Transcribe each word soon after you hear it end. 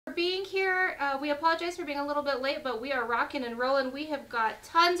We apologize for being a little bit late, but we are rocking and rolling. We have got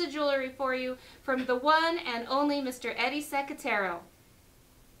tons of jewelry for you from the one and only Mr. Eddie Secatero.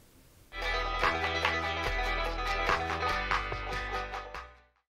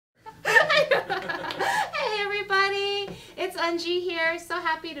 Hey everybody, it's Unji here. So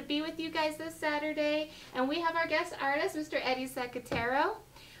happy to be with you guys this Saturday. And we have our guest artist, Mr. Eddie Secatero.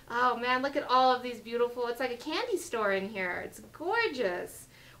 Oh man, look at all of these beautiful, it's like a candy store in here. It's gorgeous.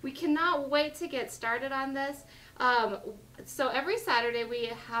 We cannot wait to get started on this. So every Saturday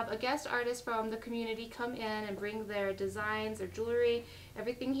we have a guest artist from the community come in and bring their designs, their jewelry.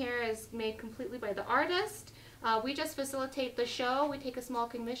 Everything here is made completely by the artist. We just facilitate the show. We take a small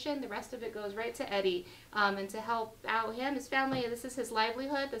commission. The rest of it goes right to Eddie. And to help out him, his family, this is his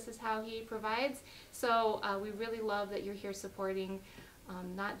livelihood. This is how he provides. So we really love that you're here supporting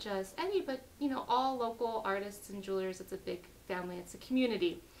not just Eddie, but you know, all local artists and jewelers. It's a big family. It's a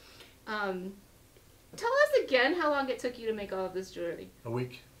community. Tell us again how long it took you to make all of this jewelry. A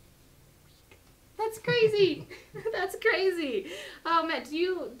week. That's crazy. That's crazy. Oh man, do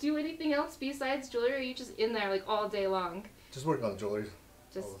you do anything else besides jewelry, or are you just in there like all day long? Just working on jewelry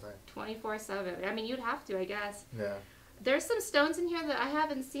Just all the time. 24/7. I mean, you'd have to, I guess. Yeah. There's some stones in here that I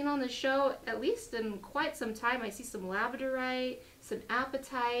haven't seen on the show at least in quite some time. I see some labradorite, some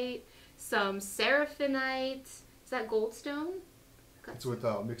apatite, some seraphinite. Is that goldstone? It's with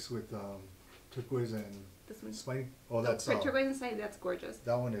mixed with turquoise and This one. spiny. Oh, that's turquoise and spiny. That's gorgeous.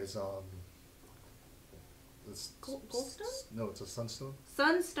 that one is Goldstone? No, it's a sunstone.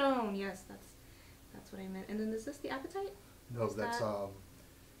 Sunstone. Yes, that's what I meant. And then is this the apatite? No, What's that's that?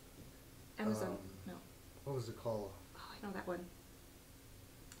 Amazon. No. what was it called? Oh, I know that one.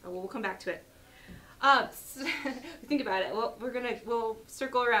 Oh, well, we'll come back to it. Think about it. We'll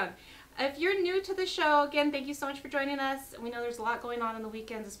circle around. If you're new to the show, again, thank you so much for joining us. We know there's a lot going on the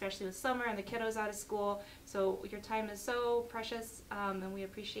weekends, especially with summer and the kiddos out of school. So your time is so precious, and we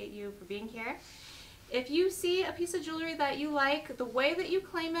appreciate you for being here. If you see a piece of jewelry that you like, the way that you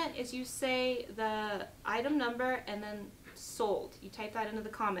claim it is you say the item number and then sold. You type that into the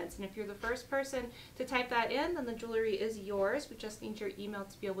comments, and if you're the first person to type that in, then the jewelry is yours. We just need your email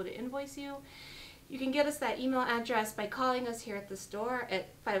to be able to invoice you. You can get us that email address by calling us here at the store at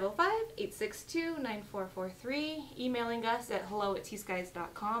 505-862-9443, emailing us at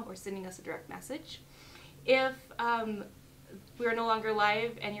hello@tskies.com, or sending us a direct message. If we're no longer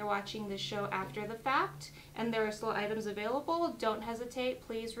live and you're watching this show after the fact and there are still items available, don't hesitate.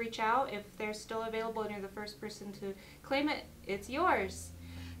 Please reach out. If they're still available and you're the first person to claim it, it's yours.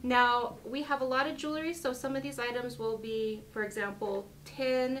 Now, we have a lot of jewelry, so some of these items will be, for example,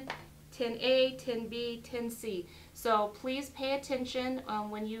 10, 10A, 10B, 10C. So please pay attention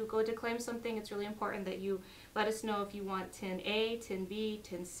when you go to claim something. It's really important that you let us know if you want 10A, 10B,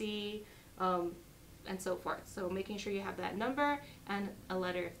 10C, and so forth. So making sure you have that number and a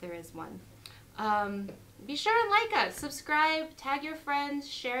letter if there is one. Be sure and like us, subscribe, tag your friends,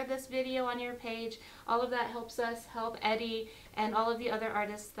 share this video on your page. All of that helps us help Eddie and all of the other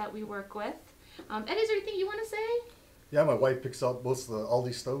artists that we work with. Eddie, is there anything you want to say? Yeah, my wife picks up all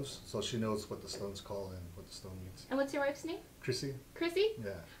these stones, so she knows what the stone's called and what the stone means. And what's your wife's name? Chrissy. Chrissy?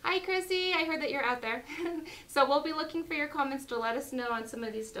 Yeah. Hi Chrissy, I heard that you're out there. So we'll be looking for your comments to let us know on some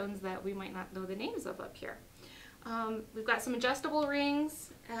of these stones that we might not know the names of up here. We've got some adjustable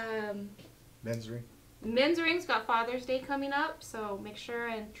rings. Men's ring. Men's rings, got Father's Day coming up, so make sure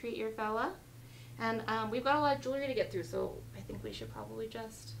and treat your fella. And we've got a lot of jewelry to get through, so I think we should probably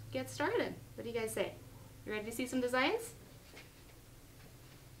just get started. What do you guys say? You ready to see some designs?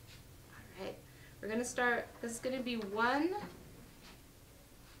 Alright, we're going to start. This is going to be 1A.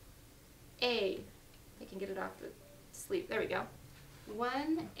 I can get it off the sleeve. There we go.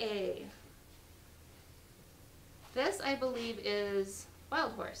 1A. This, I believe, is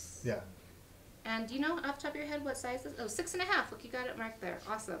Wild Horse. Yeah. And do you know off the top of your head what size this is? Oh, 6.5. Look, you got it marked there.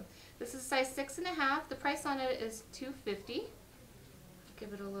 Awesome. This is size 6.5. The price on it is $250.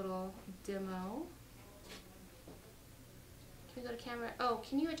 Give it a little demo. Can we go to camera? Oh,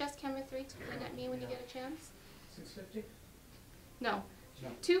 can you adjust camera 3 to point at me when you get a chance? 650? No.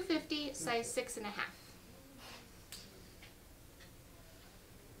 No. $250, size 6.5.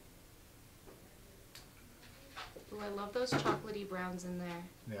 Ooh, I love those chocolatey browns in there.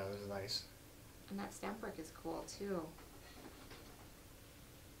 Yeah, this is nice. And that stamp work is cool too.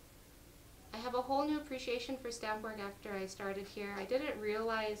 I have a whole new appreciation for stamp work after I started here. I didn't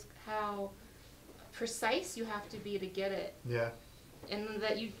realize how precise you have to be to get it. Yeah. And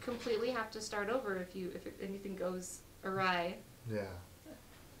that you completely have to start over if anything goes awry. Yeah.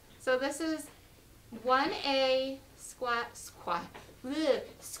 So this is 1A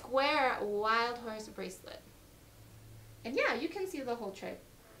square wild horse bracelet. And yeah, you can see the whole tribe.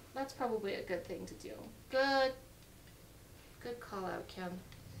 That's probably a good thing to do. Good call out, Kim.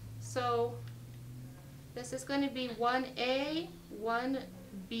 So this is going to be 1A,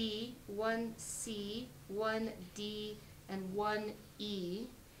 1B, 1C, 1D, and 1E.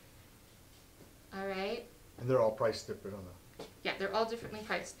 All right. And they're all priced different on that. Yeah, they're all differently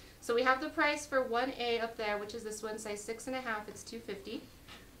priced. So we have the price for 1A up there, which is this one, size 6.5. It's $250.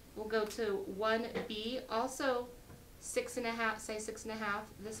 We'll go to 1B, also 6.5, size 6.5.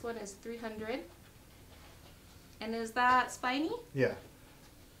 This one is $300. And is that spiny? Yeah.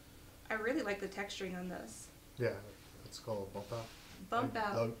 I really like the texturing on this. Yeah, it's called bump out. Bump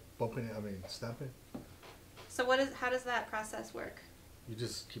out. Bumping it, I mean stamping. So how does that process work? You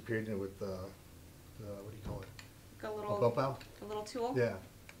just keep hitting it with the what do you call it? Like a little bump out? A little tool? Yeah.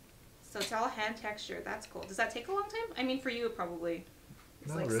 So it's all hand textured. That's cool. Does that take a long time? I mean, for you, probably. It's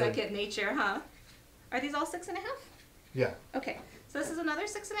Not like really. second nature, huh? Are these all 6.5? Yeah. Okay. So this is another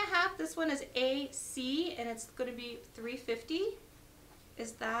 6.5. This one is AC, and it's going to be $350.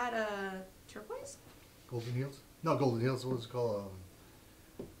 Is that a turquoise? Golden Heels? No, Golden Heels. What is it called?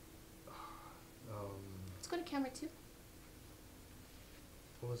 Let's go to camera 2.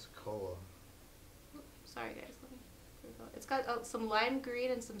 What was it called? Oops, sorry, guys. Let me. There we go. It's got some lime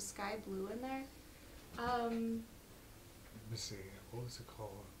green and some sky blue in there. Let me see. What was it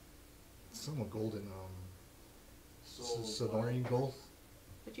called? Some golden. Sonoran gold.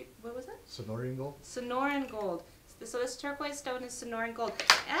 What was it? Sonoran gold. Sonoran gold. So this turquoise stone is Sonoran gold.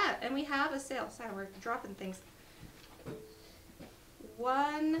 Ah, and we have a sale. Sorry, we're dropping things.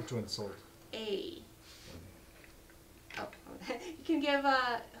 Which one sold? 1A. Oh, you can give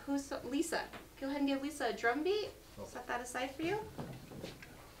who's Lisa? Go ahead and give Lisa a drum beat. Oh. Set that aside for you.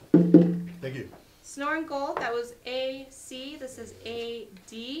 Thank you. Sonoran gold. That was AC. This is AD.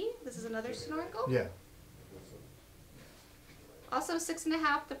 This is another Sonoran gold. Yeah. Also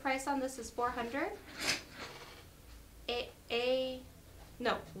 6.5. The price on this is $400.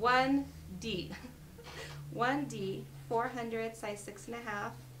 No, 1D. 1D, 400, size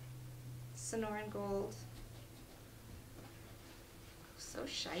 6.5. Sonoran gold. So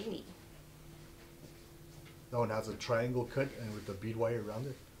shiny. That one has a triangle cut and with the bead wire around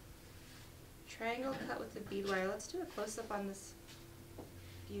it. Triangle cut with the bead wire. Let's do a close up on this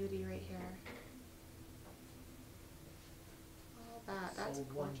beauty right here. All that. That's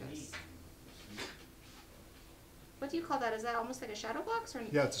gorgeous. What do you call that? Is that almost like a shadow box or?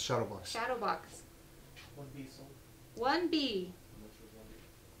 Yeah, it's a shadow box. Shadow box. 1B sold. 1B. How much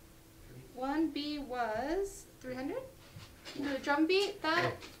was 1B? 1B was 300. You do a drum beat.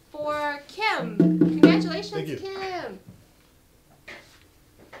 That for Kim. Congratulations, Thank you. Kim.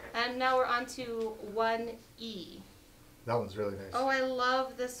 And now we're on to 1E. That one's really nice. Oh, I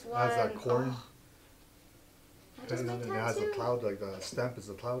love this one. It has that corn. Oh. That is And my then it has a tattoo. cloud, like the stamp is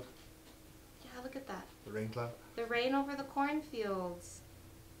a cloud. Yeah, look at that. The rain cloud. The rain over the cornfields.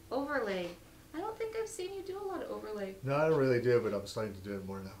 Overlay. I don't think I've seen you do a lot of overlay. No, I don't really do it, but I'm starting to do it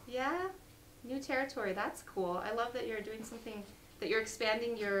more now. Yeah? New territory. That's cool. I love that you're doing something, that you're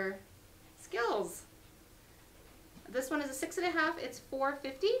expanding your skills. This one is a 6.5. It's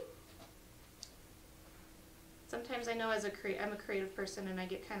 $450. Sometimes I know I'm a creative person and I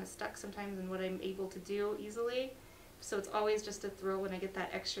get kind of stuck sometimes in what I'm able to do easily. So it's always just a thrill when I get that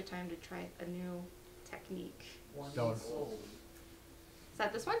extra time to try a new technique. 1B That one. sold. Is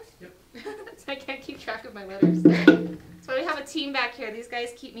that this one? Yep. So I can't keep track of my letters. That's why we have a team back here. These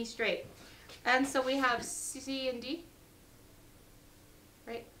guys keep me straight. And so we have C and D.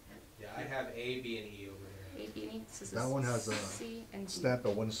 Right? Yeah, I have A, B, and E over here. A, B, and E. This is That one has a C and D. Stamp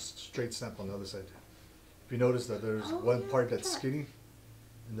and one straight stamp on the other side. If you notice that there's Oh, one yeah, part look at that's that. skinny,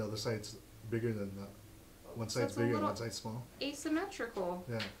 and the other side's bigger than the one So side's it's a bigger and little- one side's small. Asymmetrical.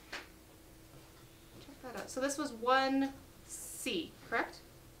 Yeah. Check that out. So this was 1C, correct?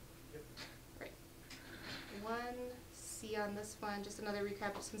 Yep. Right. 1C on this one. Just another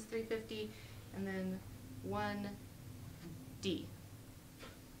recap since 350, and then 1D.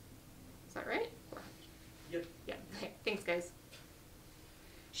 Is that right? Yep. Yeah. Okay. Thanks, guys.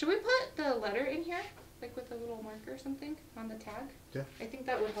 Should we put the letter in here, like with a little marker or something on the tag? Yeah. I think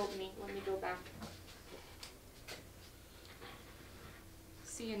that would help me when we go back.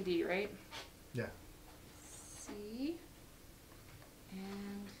 C and D, right? Yeah. C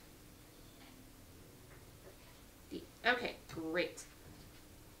and D. Okay, great.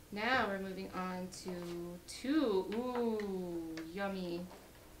 Now we're moving on to 2. Ooh, yummy.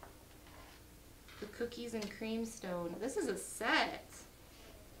 The cookies and cream stone. This is a set.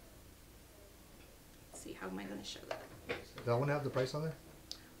 Let's see, how am I going to show that? That one have the price on there?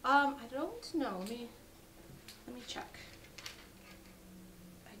 I don't know. Let me check.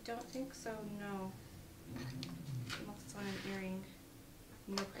 I don't think so. No. Unless it's on an earring.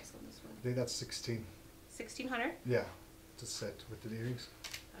 No price on this one. I think that's 16. 1,600. Yeah, it's a set with the earrings.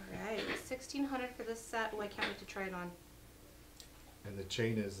 All right, 1,600 for this set. Oh, I can't wait to try it on. And the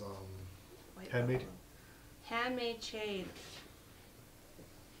chain is White handmade. buffalo. Handmade chain.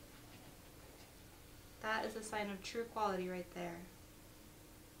 That is a sign of true quality right there.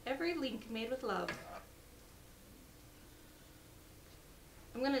 Every link made with love.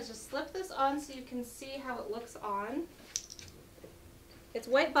 I'm gonna just slip this on so you can see how it looks on. It's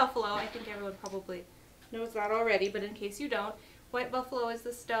white buffalo. I think everyone probably knows that already, but in case you don't, white buffalo is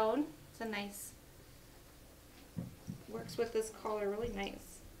the stone. It's a nice, works with this collar really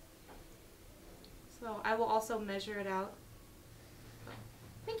nice. So I will also measure it out.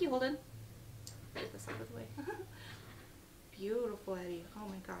 Thank you, Holden. Get this out of the way. Beautiful, Eddie. Oh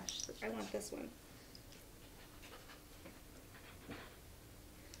my gosh, I want this one.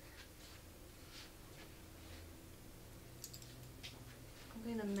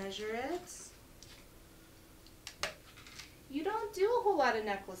 I'm going to measure it. You don't do a whole lot of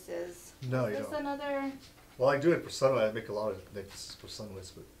necklaces. No, Is you this don't. another? Well, I do it for sunlight. I make a lot of necklaces for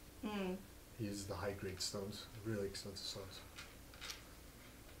sunlights, but Mm. he uses the high grade stones, really expensive stones.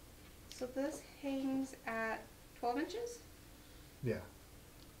 So this hangs at 12 inches? Yeah.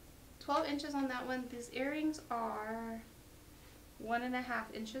 12 inches on that one. These earrings are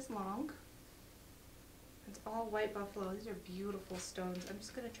 1.5 inches long. It's all white buffalo. These are beautiful stones. I'm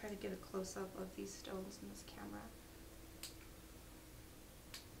just going to try to get a close-up of these stones in this camera.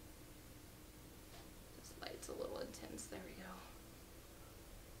 This light's a little intense. There we go.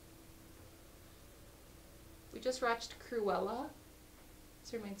 We just watched Cruella.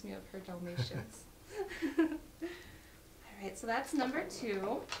 This reminds me of her Dalmatians. Alright, so that's number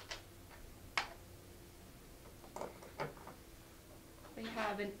 2. We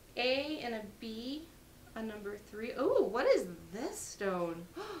have an A and a B on number 3. Oh, what is this stone?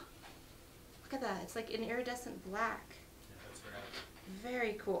 Look at that. It's like an iridescent black. Yeah, that's right.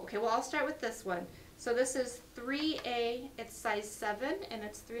 Very cool. Okay, well, I'll start with this one. So this is 3A. It's size 7, and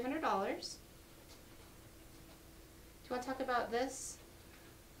it's $300. Do you want to talk about this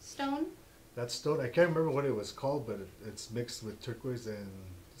stone? That stone, I can't remember what it was called, but it's mixed with turquoise and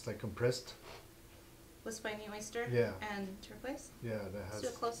it's like compressed. With spiny oyster Yeah. and turquoise? Yeah, that Let's has do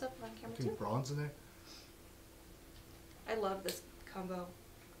a close-up on I camera think too. bronze in there. I love this combo.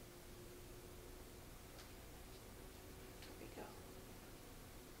 There we go.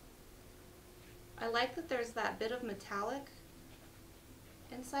 I like that there's that bit of metallic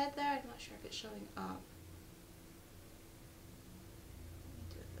inside there. I'm not sure if it's showing up. Let me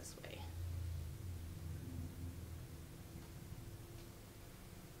do it this way.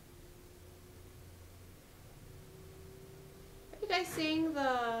 Are you guys seeing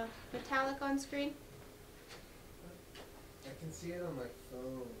the metallic on screen? I can see it on my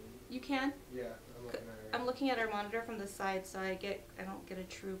phone. You can? Yeah, I'm looking at it. I'm looking at our monitor from the side, so I don't get a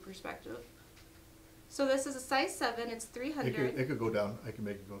true perspective. So this is a size 7. It's 300. It could go down. I can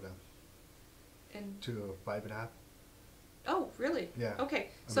make it go down And to 5.5. oh, really? Yeah. Okay, I mean,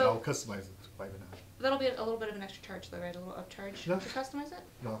 so I'll customize it to 5.5. that'll be a little bit of an extra charge, though, right? A little upcharge No. to customize it.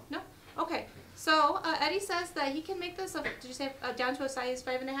 No. No. Okay. So Eddie says that he can make this. Did you say down to a size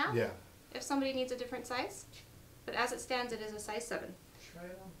 5.5? Yeah. If somebody needs a different size, but as it stands, it is a size 7. Try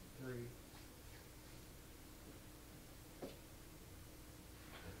it on 3.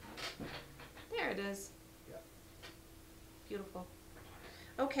 There it is. Yeah. Beautiful.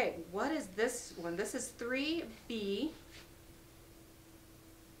 Okay, what is this one? This is 3B.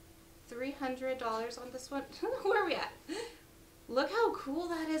 $300 on this one. Where are we at? Look how cool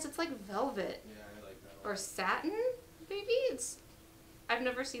that is. It's like velvet Yeah, I like that or one. satin, maybe. I've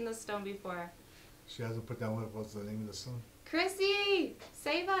never seen this stone before. She hasn't put down what's the name of the stone. Chrissy,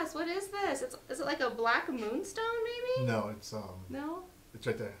 save us. What is this? Is it like a black moonstone, maybe? No, it's No? it's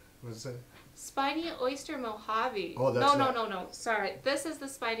right there. What is it? Spiny oyster Mojave. Oh, that's not- no. Sorry. This is the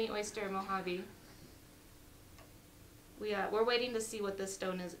spiny oyster Mojave. We're waiting to see what this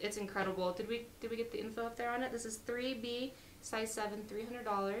stone is. It's incredible. Did we get the info up there on it? This is 3B, size 7,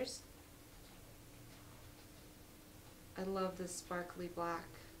 $300. I love this sparkly black.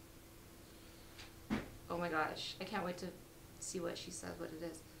 Oh my gosh. I can't wait to see what she says what it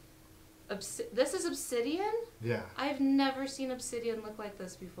is. This is obsidian? Yeah. I've never seen obsidian look like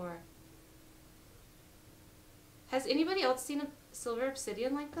this before. Has anybody else seen a silver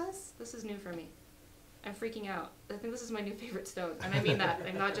obsidian like this? This is new for me. I'm freaking out. I think this is my new favorite stone. And I mean that.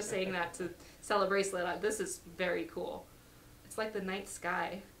 I'm not just saying that to sell a bracelet. This is very cool. It's like the night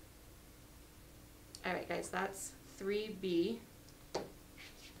sky. Alright guys, that's 3B. Put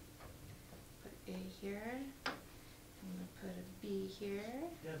A here. I'm going to put a B here.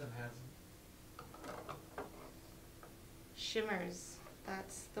 Yeah, them has them. Shimmers.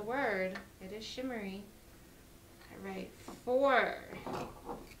 That's the word. It is shimmery. Alright, 4.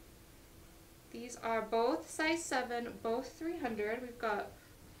 These are both size 7, both 300. We've got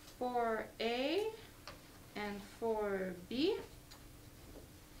 4A and 4B.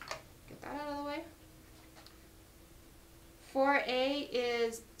 Get that out of the way. 4A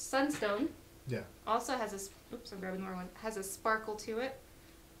is sunstone. Yeah. Also has a, oops, I'm grabbing the wrong one. Has a sparkle to it.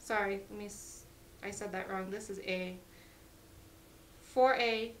 Sorry, I said that wrong. This is A.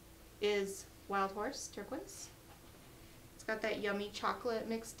 4A is wild horse, turquoise. It's got that yummy chocolate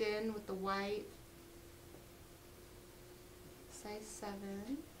mixed in with the white. Size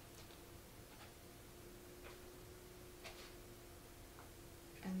 7.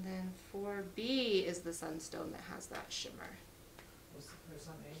 And then 4B is the sunstone that has that shimmer. What's the price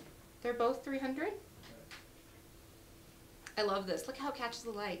on A? They're both 300. I love this. Look how it catches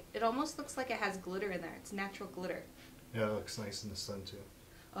the light. It almost looks like it has glitter in there. It's natural glitter. Yeah, it looks nice in the sun too.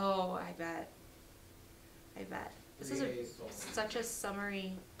 Oh, I bet. I bet. This is Yay, soul. such a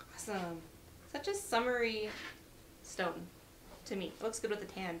summery, awesome. Such a summery stone to me. It looks good with the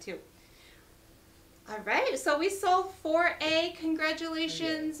tan too. All right, so we sold 4A.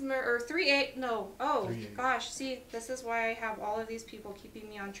 Congratulations, or 3A. No, oh 3A. gosh. See, this is why I have all of these people keeping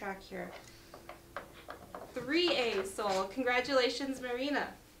me on track here. 3A sold. Congratulations, Marina.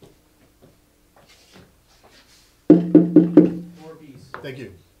 4Bs. Thank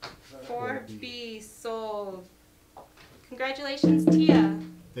you. 4B sold. Congratulations, Tia.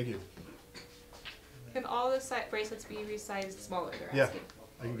 Thank you. Can all the bracelets be resized smaller? They're Yeah. asking.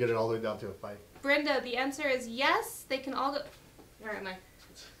 I can get it all the way down to a 5. Brenda, the answer is yes. They can all go. Where am I?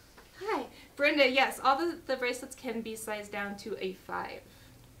 Hi, Brenda. Yes, all the bracelets can be sized down to a 5,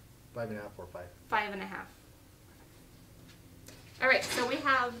 5.5 or 5. 5.5. All right, so we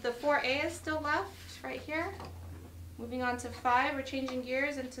have the 4A is still left right here. Moving on to 5, we're changing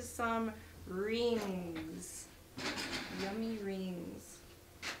gears into some rings. Yummy rings.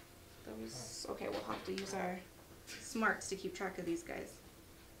 Those. Okay, we'll have to use our smarts to keep track of these guys.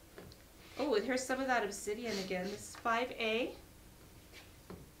 Oh, here's some of that obsidian again. This is 5A.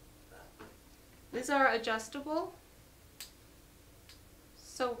 These are adjustable.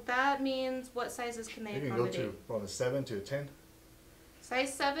 So that means what sizes can they You can go accommodate? to from a 7 to a 10.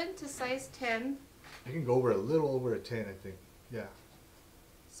 Size 7 to size 10. You can go over a little over a 10, I think. Yeah.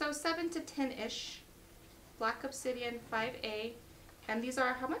 So 7 to 10-ish. Black obsidian, 5A. And these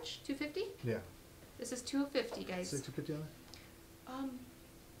are how much? 250? Yeah. This is 250, guys. Say 250 on it?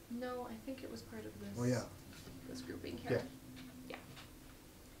 No, I think it was part of this. Oh, yeah. This grouping here. Yeah.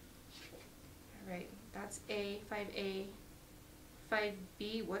 All right, that's A, 5A.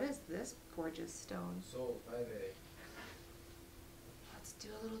 5B, what is this gorgeous stone? Soul, 5A. Let's do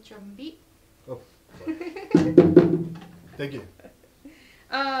a little drum beat. Oh. Thank you.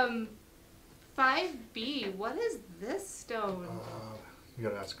 5B, what is this stone? You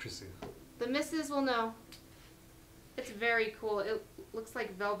gotta ask Chrissy. The missus will know. It's very cool. It looks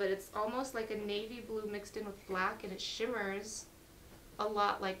like velvet. It's almost like a navy blue mixed in with black, and it shimmers a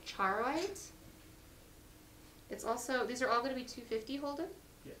lot like charoite. It's also, these are all going to be 250 Holden,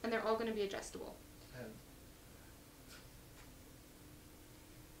 Yeah. and they're all going to be adjustable. And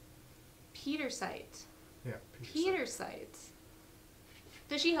Petersite. Yeah. Petersite.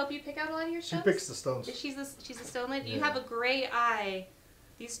 Does she help you pick out a lot of your She stones? picks the stones. She's a stone lady. You Yeah. have a gray eye.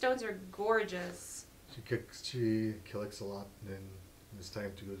 These stones are gorgeous. She collects a lot, and then when it's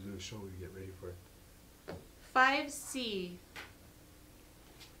time to go do a show, we get ready for it. 5C.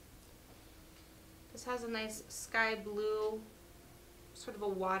 This has a nice sky blue, sort of a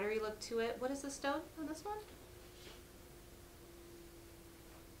watery look to it. What is the stone on this one?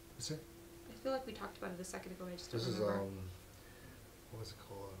 What's it? I feel like we talked about it a second ago. I just don't This is remember. what was it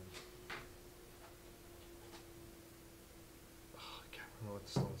called? I can't remember what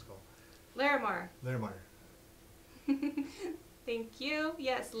the stone's called. Larimar. Larimar. Thank you.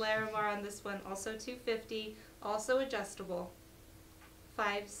 Yes, Larimar on this one. Also 250. Also adjustable.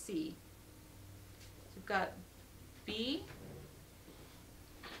 5C. We've got B,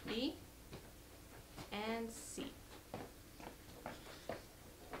 B, and C.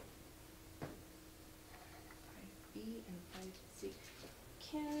 5B and 5C.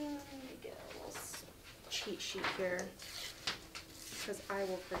 Can I get a little cheat sheet here? Because I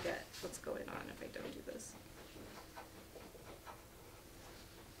will forget what's going on if I don't do this.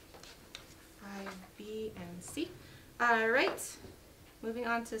 5B and C. All right, moving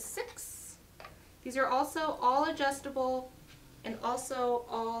on to 6. These are also all adjustable and also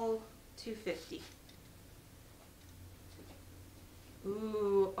all 250.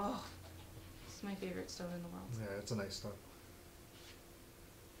 Ooh, oh, this is my favorite stone in the world. Yeah, it's a nice stone.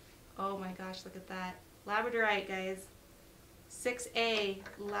 Oh my gosh, look at that. Labradorite, guys. 6A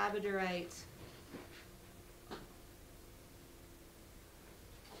labradorite.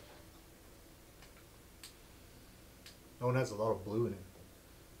 That one has a lot of blue in it.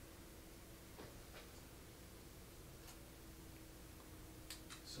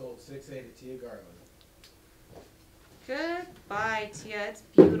 Sold 6A to Tia Garland. Goodbye, Tia. It's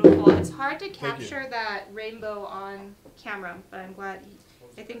beautiful. It's hard to capture that rainbow on camera, but I'm glad.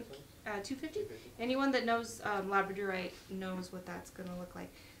 I think 250. Anyone that knows labradorite knows what that's gonna look like.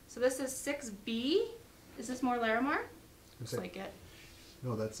 So this is 6B. Is this more Larimar? Looks like it.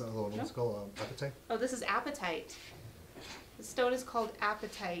 No, that's the other one. What's it called? Apatite? Oh, this is apatite. The stone is called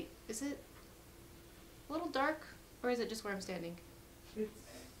apatite. Is it a little dark, or is it just where I'm standing?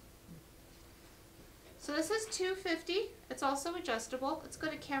 So this is 250. It's also adjustable. Let's go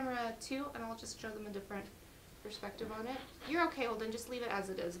to camera 2, and I'll just show them a different perspective on it. You're okay, Holden. Just leave it as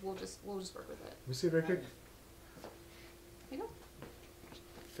it is. We'll just work with it. Let me see it right quick. There you go.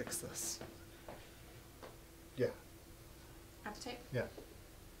 Fix this. Yeah. Appetite. Yeah.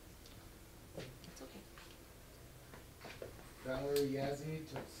 It's okay. Valerie Yazzie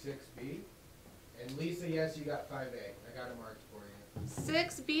took 6B. And Lisa, yes, you got 5A. I got it marked for you.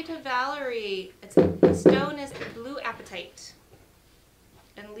 6B to Valerie. The stone is blue apatite.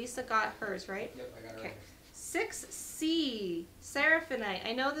 And Lisa got hers, right? Yep, I got it Okay. right. 6C, Seraphinite.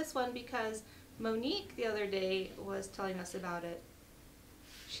 I know this one because Monique the other day was telling us about it.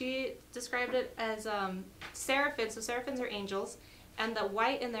 She described it as seraphins, so seraphins are angels, and the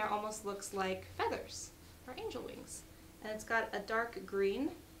white in there almost looks like feathers, or angel wings. And it's got a dark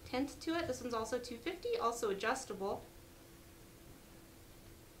green tint to it. This one's also 250, also adjustable.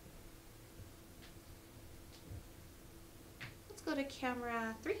 Let's go to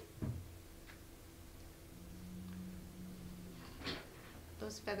camera 3.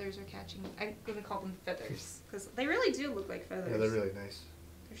 Those feathers are catching. I'm going to call them feathers because they really do look like feathers. Yeah, they're really nice.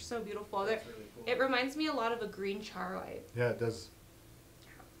 They're so beautiful. That's really cool. It reminds me a lot of a green charoite. Yeah, it does.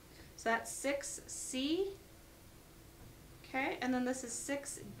 So that's 6C. Okay, and then this is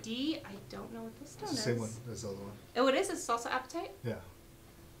 6D. I don't know what this stone It's the is. same one as the other one. Oh, it is. It's also apatite. Yeah.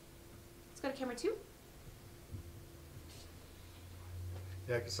 Let's go to camera 2.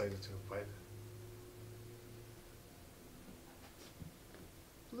 Yeah, I can cite it too. But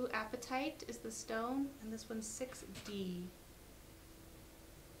Blue apatite is the stone, and this one's 6D.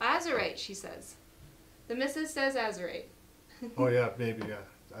 Azurite, she says. The missus says azurite. oh yeah, maybe yeah.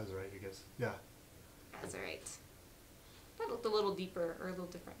 That's right, I guess. Yeah. Azurite. That looked a little deeper or a little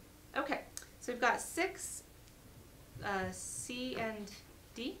different. Okay, so we've got 6 C and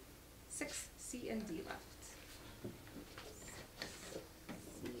D. 6 C and D left.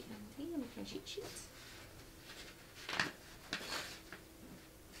 C and D. Let me find cheat sheet.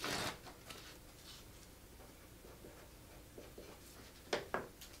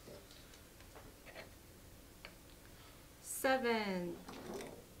 Seven.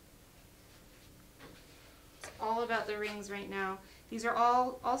 It's all about the rings right now. These are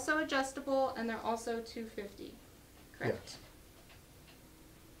all also adjustable, and they're also 250. Correct?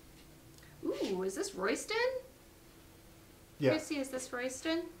 Yeah. Ooh, is this Royston? Yeah. Chrissy, is this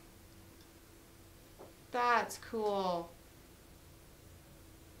Royston? That's cool.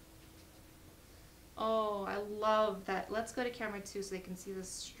 Oh, I love that. Let's go to camera 2 so they can see this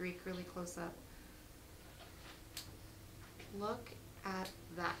streak really close up. Look at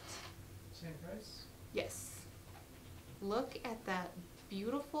that. Same price? Yes. Look at that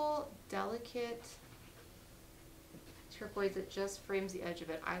beautiful, delicate turquoise that just frames the edge of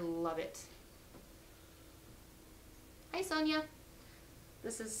it. I love it. Hi, Sonia.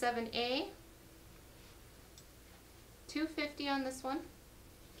 This is 7A. 250 on this one.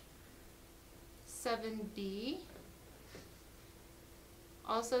 7B.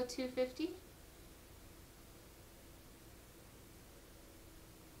 Also 250.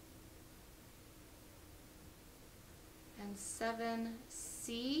 And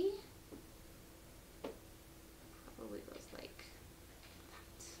 7C probably goes like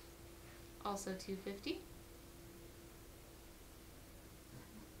that. Also 250.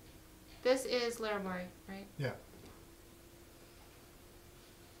 This is Laramari, right? Yeah.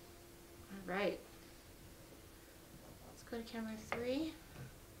 All right. Let's go to camera 3.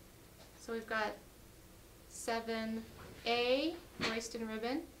 So we've got 7A, Royston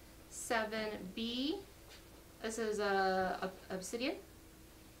ribbon, 7B, This is obsidian.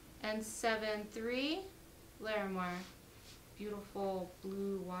 And 7-3 Larimar. Beautiful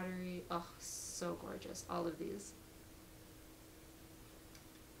blue, watery. Oh, so gorgeous. All of these.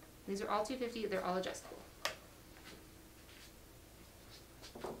 These are all 250. They're all adjustable.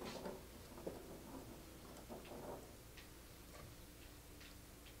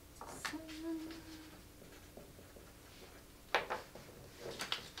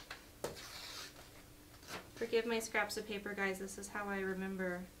 Forgive my scraps of paper, guys. This is how I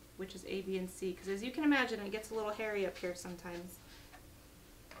remember which is A, B, and C. Because as you can imagine, it gets a little hairy up here sometimes.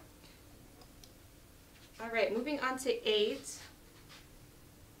 Alright, moving on to 8.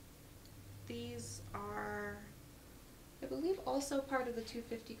 These are, I believe, also part of the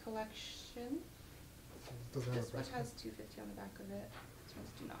 250 collection. Doesn't have This a one price has 250 on the back of it. This ones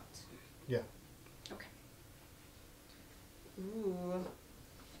do not. Yeah. Okay. Ooh.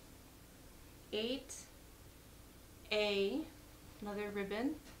 8A, another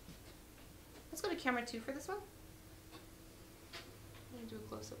ribbon. Let's go to camera 2 for this one. I'm going to do a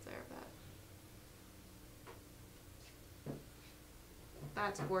close up there of that.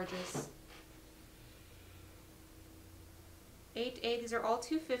 That's gorgeous. 8A, these are all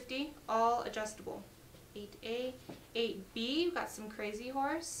 250, all adjustable. 8A, 8B, we got some crazy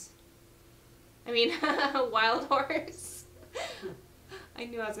horse. I mean, wild horse. I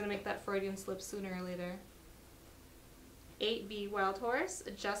knew I was going to make that Freudian slip sooner or later. 8B, wild horse,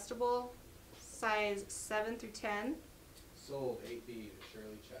 adjustable, size 7 through 10. Sold 8B to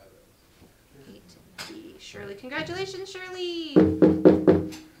Shirley Chavez. 8B, Shirley. Congratulations, Shirley!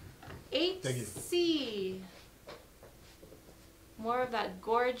 8C. More of that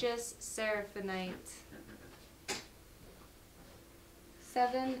gorgeous seraphinite.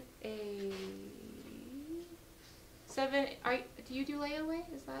 7A. 7. Do you do layaway?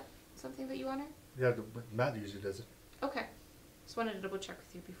 Is that something that you honor? Yeah, Matt usually does it. Okay. Just wanted to double check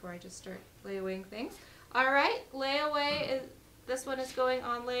with you before I just start layawaying things. All right, layaway is. This one is going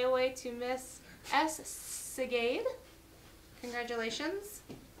on layaway to Miss S. Sigade. Congratulations.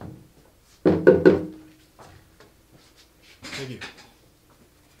 Thank you.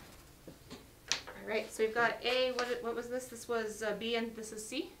 All right, so we've got A. What was this? This was B, and this is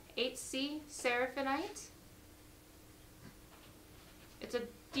C. 8C, seraphinite. It's a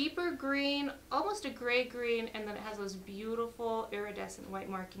deeper green, almost a gray green, and then it has those beautiful iridescent white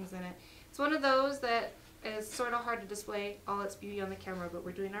markings in it. It's one of those that is sort of hard to display all its beauty on the camera, but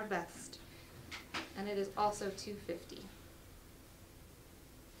we're doing our best. And it is also 250.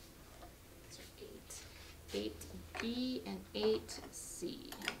 These are 8. 8B and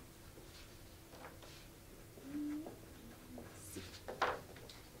 8C.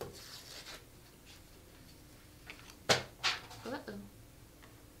 Uh-oh.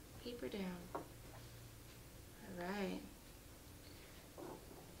 Paper down. Alright.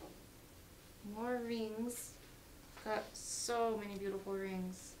 More rings. Got so many beautiful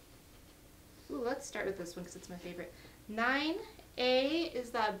rings. Ooh, let's start with this one because it's my favorite. 9A is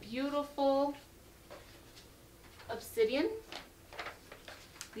that beautiful obsidian.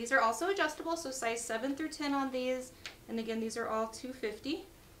 These are also adjustable, so size 7 through 10 on these. And again, these are all 250.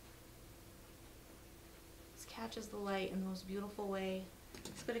 This catches the light in the most beautiful way.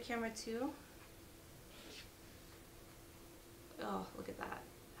 Let's go to camera 2. Oh, look at that.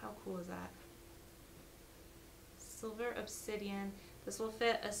 How cool is that? Silver obsidian. This will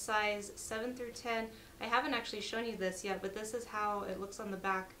fit a size 7 through 10. I haven't actually shown you this yet, but this is how it looks on the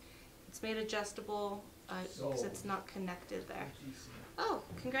back. It's made adjustable because it's not connected there. Oh,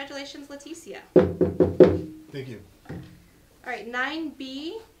 congratulations, Leticia. Thank you. All right,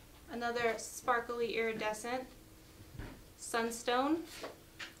 9B, another sparkly iridescent sunstone.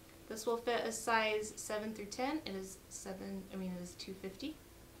 This will fit a size 7 through 10. It is 250.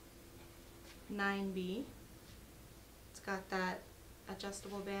 9B. It's got that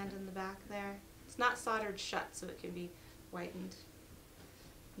adjustable band in the back there. It's not soldered shut, so it can be whitened.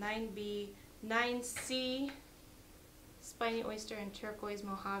 9B. 9C, spiny oyster and turquoise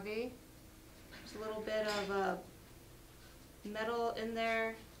Mojave. There's a little bit of metal in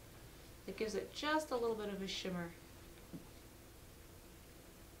there that gives it just a little bit of a shimmer.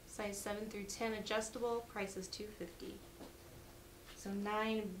 Size 7 through 10 adjustable, price is $250. So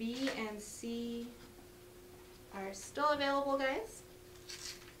 9B and C are still available, guys.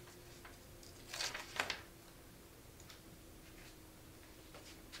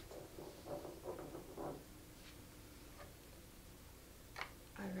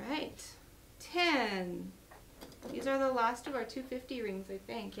 Alright, 10. These are the last of our 250 rings, I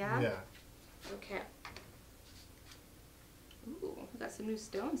think, yeah? Yeah. Okay. Ooh, we got some new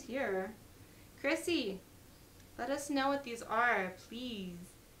stones here. Chrissy, Let us know what these are, please.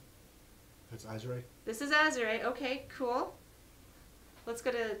 That's azurite. This is azurite. Okay, cool. Let's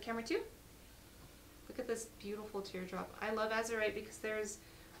go to camera 2. Look at this beautiful teardrop. I love azurite because there's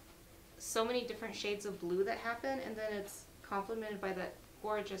so many different shades of blue that happen, and then it's complemented by that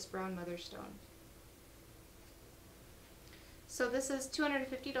gorgeous brown mother stone. So this is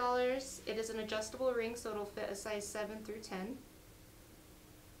 $250. It is an adjustable ring, so it'll fit a size 7 through 10.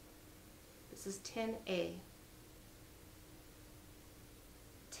 This is 10A.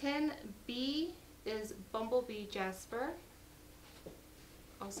 10B is Bumblebee Jasper,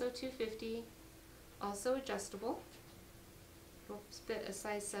 also $250, also adjustable. It'll fit a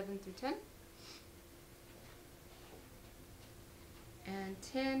size 7 through 10. And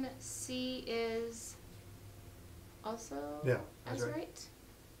 10C is also azurite.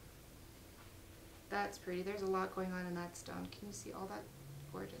 That's pretty. There's a lot going on in that stone. Can you see all that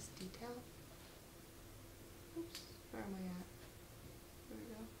gorgeous detail? Oops, where am I at? There we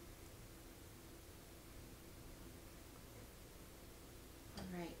go.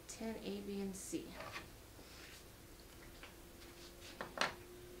 Alright, 10 A, B, and C.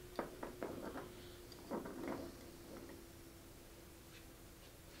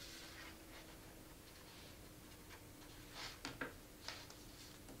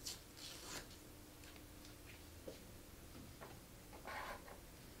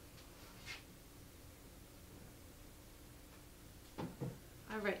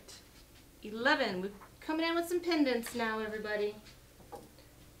 Alright, 11. We're coming in with some pendants now, everybody.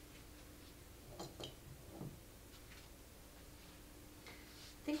 I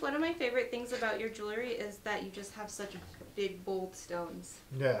think one of my favorite things about your jewelry is that you just have such big, bold stones.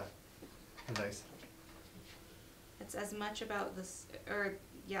 Yeah. Nice. It's as much about this, or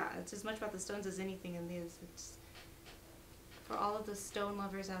yeah, it's as much about the stones as anything in these. It's for all of the stone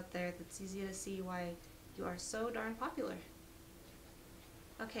lovers out there. It's easy to see why you are so darn popular.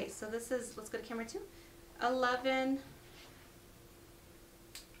 Okay, so this is, let's go to camera 2. 11.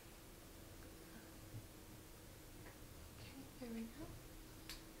 Okay, there we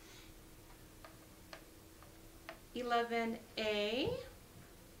go. 11A.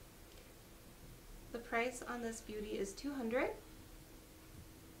 The price on this beauty is $200.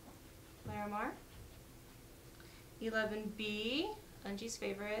 Larimar. 11B, Angie's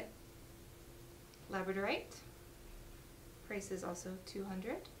favorite, Labradorite. Price is also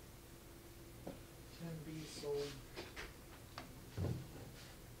 $200. 10B sold.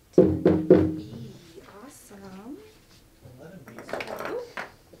 10B, awesome. 11B. Ooh,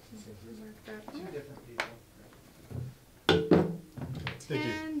 Two mark that here. different people.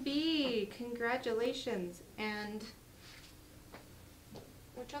 10B, congratulations. And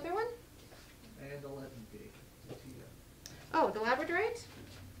which other one? And 11B. Oh, the Labradorite?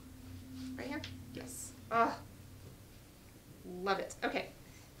 Right here? Yes. Oh, love it. Okay.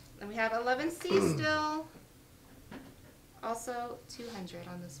 Then we have 11C still. Also 200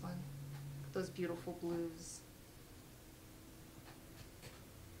 on this one. Those beautiful blues.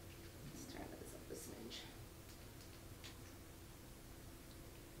 Let's turn this up a smidge.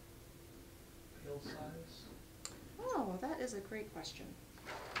 Hill size. Oh, that is a great question.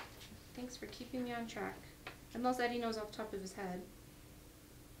 Thanks for keeping me on track. And most Eddie knows off the top of his head.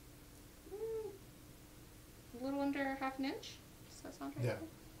 A little under half an inch. Does that sound right? Yeah.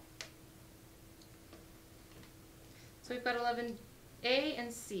 So we've got 11A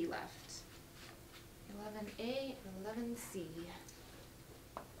and C left. 11A and 11C.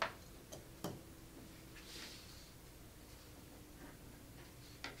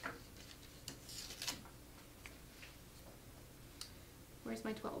 Where's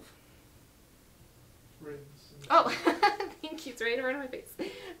my 12? Rings. Oh, thank you. It's right around my face.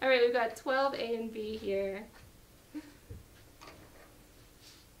 All right, we've got 12A and B here.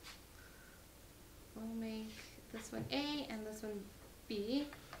 We'll make this one A and this one B.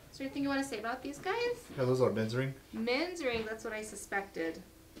 Is there anything you want to say about these guys? Yeah, those are men's ring. Men's ring, that's what I suspected.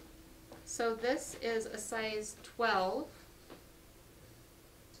 So this is a size 12.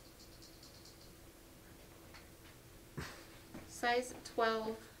 Size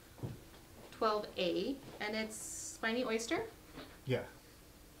 12, 12A, and it's spiny oyster. Yeah.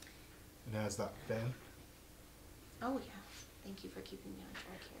 And it has that band. Oh yeah, thank you for keeping me on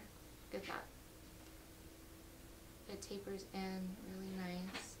track here. Good thought. It tapers in really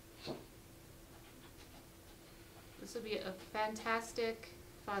nice. This would be a fantastic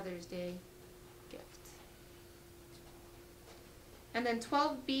Father's Day gift. And then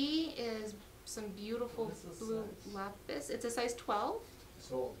 12B is some beautiful What's the blue size? lapis. It's a size 12.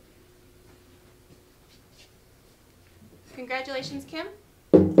 Sold. Congratulations, Kim.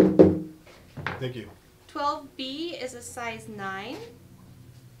 Thank you. 12B is a size 9,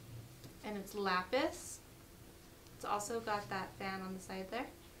 and it's lapis. It's also got that fan on the side there.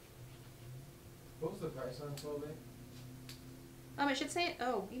 What was the price on 12A? I should say,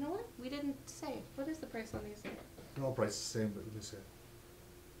 oh, you know what? We didn't say. What is the price on these? No price is the same, but let me see.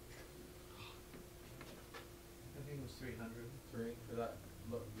 I think it was 300. 3 for that.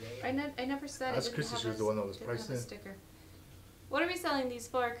 Look, I never said That's it didn't Chrissy, have she was a, the one that was didn't have priced a in. sticker. What are we selling these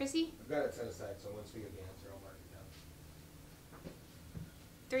for, Chrissy? I've got it set aside, so once we get the answer, I'll mark it down.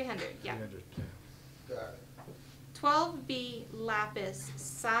 300, yeah. 300, yeah. Got it. 12B lapis,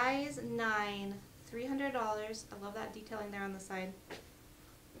 size 9, $300. I love that detailing there on the side.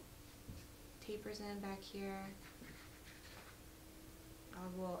 Tapers in back here.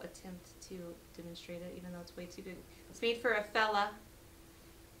 I will attempt to demonstrate it, even though it's way too big. It's made for a fella.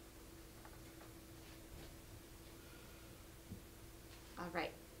 All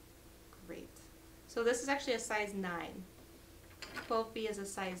right, great. So this is actually a size 9. 12B is a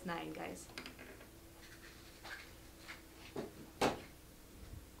size 9, guys.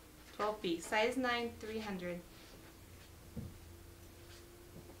 12B, size 9, 300.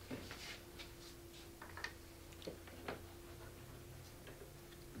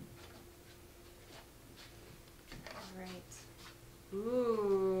 All right.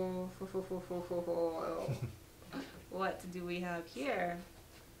 Ooh. What do we have here?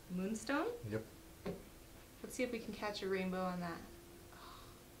 Moonstone? Yep. Let's see if we can catch a rainbow on that.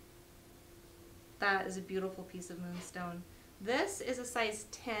 That is a beautiful piece of moonstone. This is a size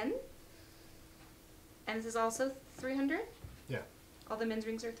 10. And this is also 300? Yeah. All the men's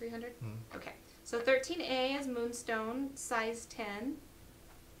rings are 300? Mhm. Okay. So 13A is moonstone, size 10.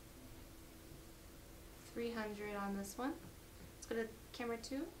 300 on this one. Let's go to camera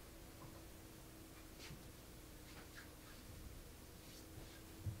 2.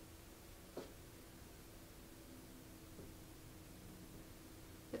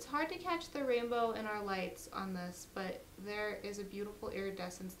 It's hard to catch the rainbow in our lights on this, but there is a beautiful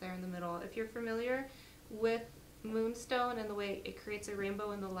iridescence there in the middle. If you're familiar with moonstone and the way it creates a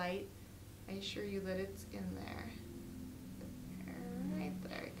rainbow in the light, I assure you that it's in there. Right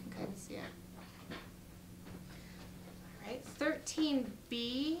there, you can kind of see it. Alright,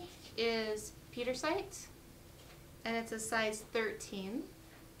 13B is Petersite, and it's a size 13.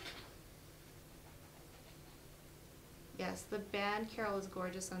 Yes, the band carol is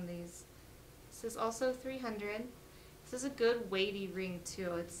gorgeous on these. This is also 300. This is a good weighty ring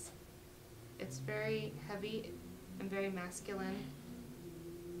too. It's very heavy and very masculine.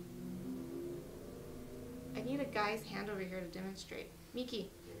 I need a guy's hand over here to demonstrate. Miki,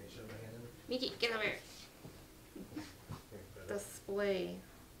 You want me to show my hand in? Miki, get over here. Display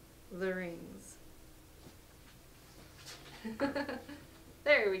the rings.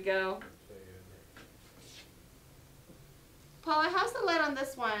 There we go. Paula, how's the light on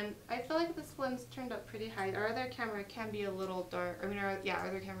this one? I feel like this one's turned up pretty high. Our other camera can be a little dark. I mean, our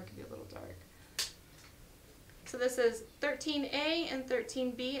other camera can be a little dark. So this is 13A and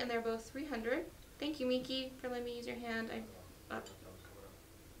 13B, and they're both 300. Thank you, Miki, for letting me use your hand.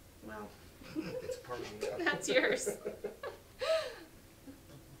 Well, It's part of me now. that's yours.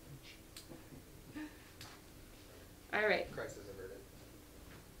 All right. Crisis averted.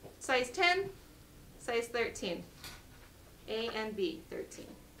 Size 10, size 13. A and B, 13.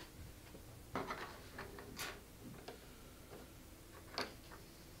 All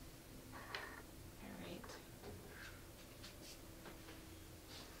right.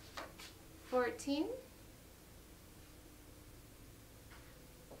 14.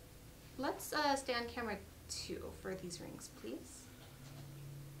 Let's stay on camera 2 for these rings, please.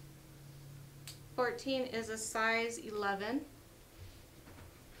 14 is a size 11.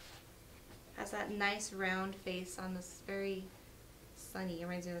 Has that nice round face on this, very sunny, it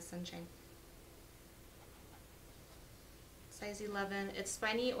reminds me of the sunshine. Size 11, it's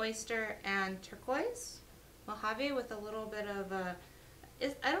spiny oyster and turquoise. Mojave with a little bit of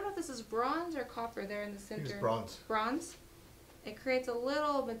I don't know if this is bronze or copper there in the I center. think it's bronze. Bronze. It creates a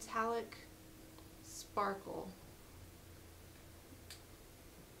little metallic sparkle.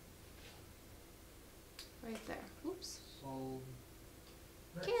 Right there. Oops. So,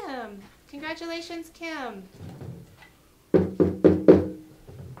 Nice. Kim! Congratulations, Kim!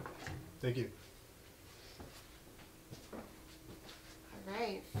 Thank you.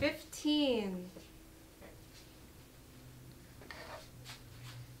 Alright, 15.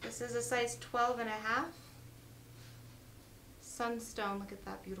 This is a size 12 and a half. Sunstone, look at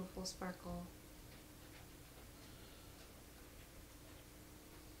that beautiful sparkle.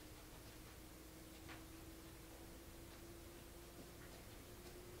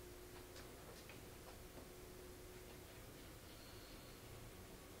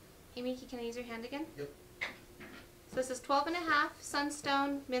 Amy, can I use your hand again? Yep. So this is 12 and a half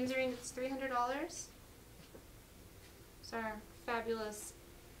Sunstone men's ring. It's $300. It's our fabulous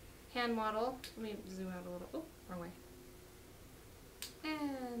hand model. Let me zoom out a little. Oh, wrong way.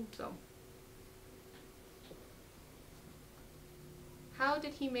 And boom. How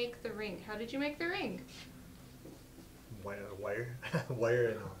did he make the ring? How did you make the ring? Wire, wire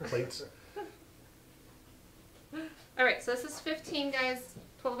and plates. All right, so this is 15, guys.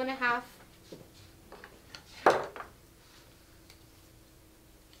 12 and a half.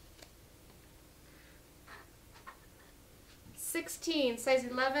 $16, size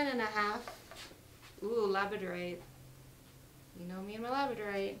 11 and a half. Ooh, labradorite. You know me and my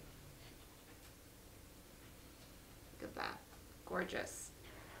labradorite. Look at that. Gorgeous.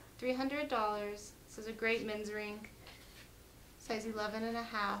 $300. This is a great men's ring. Size 11 and a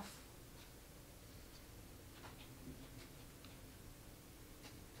half.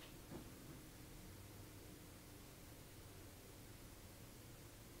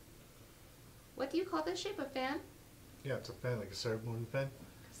 What do you call this shape? A fan? Yeah, it's a fan, like a ceremony fan.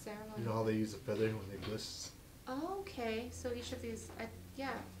 Ceremony. You know how they use a feather when they bliss? Oh, okay. So each of these, yeah,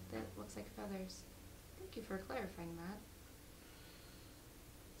 that looks like feathers. Thank you for clarifying that.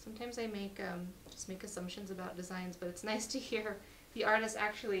 Sometimes I just make assumptions about designs, but it's nice to hear the artist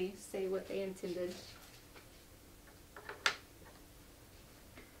actually say what they intended.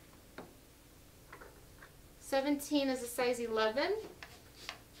 $17 is a size 11.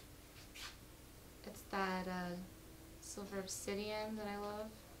 It's that silver obsidian that I love.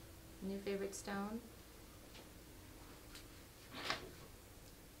 New favorite stone.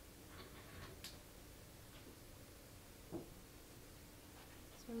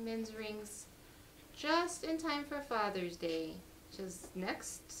 So men's rings just in time for Father's Day, which is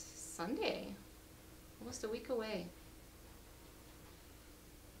next Sunday. Almost a week away.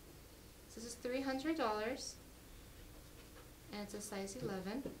 So this is $300 and it's a size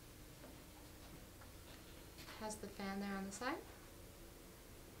 11. Has the fan there on the side.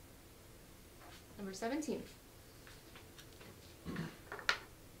 Number 17.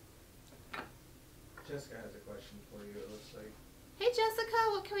 Jessica has a question for you, it looks like. Hey Jessica,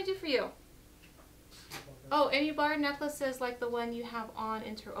 what can we do for you? Oh, any bar necklaces like the one you have on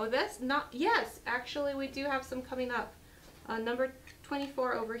oh, this? Not, yes, actually we do have some coming up. Number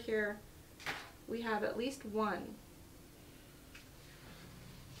 24 over here, we have at least one.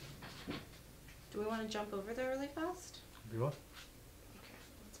 Do we want to jump over there really fast? Do you want? Okay,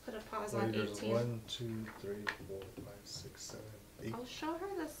 let's put a pause Well, on there's 18. 1, 2, 3, 4, 5, 6, 7, 8. I'll show her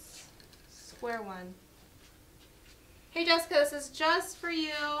this square one. Hey Jessica, this is just for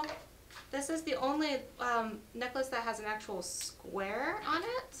you. This is the only necklace that has an actual square on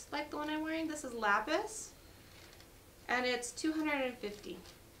it, like the one I'm wearing. This is lapis, and it's $250.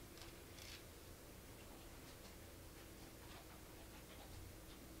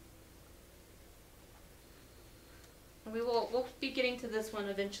 And we'll be getting to this one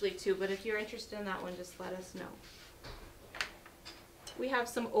eventually too, but if you're interested in that one, just let us know. We have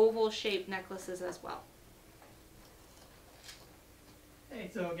some oval shaped necklaces as well. Hey,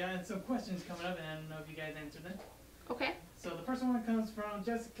 so guys, some questions coming up, and I don't know if you guys answered them. Okay. So the first one comes from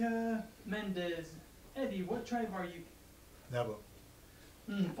Jessica Mendez. Eddie, what tribe are you? Navajo.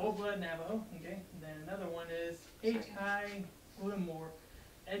 Full blood Navajo. Okay. And then another one is H.I. Glimore.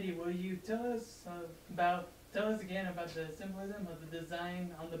 Eddie, will you tell us again about the symbolism of the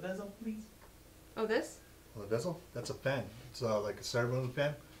design on the bezel, please? Oh, this? Well, the bezel? That's a fan. It's like a ceremony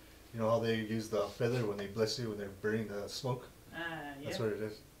fan. You know how they use the feather when they bless you when they're burning the smoke? Yeah. That's what it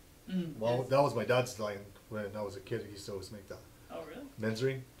is. Well, Yes. that was my dad's design when I was a kid. He used to always make the Oh, really? men's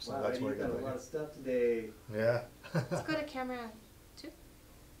ring. So Wow, that's you where I got got a it. lot of stuff today. Yeah. Let's go to camera 2.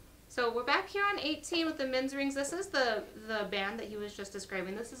 So we're back here on 18 with the men's rings. This is the band that he was just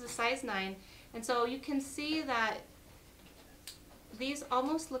describing. This is a size 9. And so you can see that these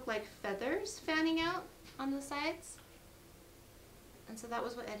almost look like feathers fanning out on the sides. And so that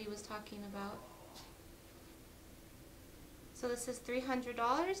was what Eddie was talking about. So this is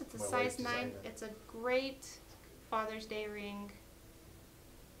 $300. It's a My size wife 9. designed it. It's a great Father's Day ring.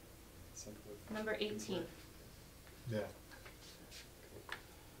 Number 18. Yeah.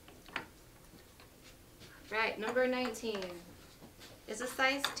 Right, number 19 is a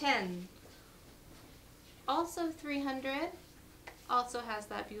size 10. Also 300. Also has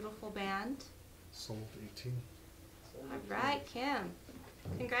that beautiful band. Sold 18. All right, Kim.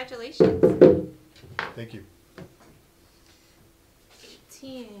 Congratulations. Thank you.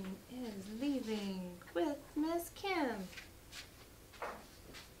 18 is leaving with Miss Kim.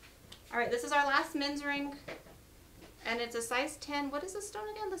 All right, this is our last men's ring. And it's a size 10. What is this stone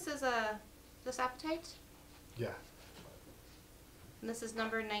again? This is this apatite? Yeah. And this is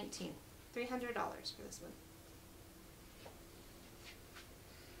number 19. $300 for this one.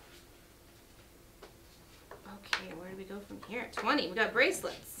 Okay, where do we go from here? 20. We got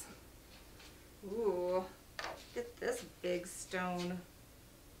bracelets. Ooh, look at this big stone.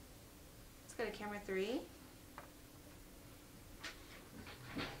 Let's go to camera 3.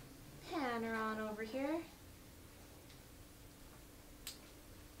 Pan her on over here.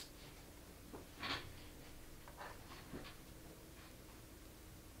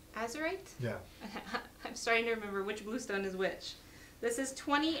 Azurite? Yeah. I'm starting to remember which blue stone is which. This is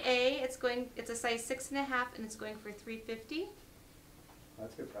 20A. It's a size 6.5, and it's going for $350.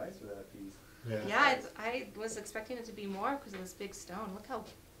 That's a good price for that piece. Yeah. Yeah, I was expecting it to be more because of this big stone. Look how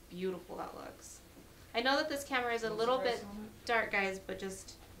beautiful that looks. I know that this camera is a little bit dark, guys, but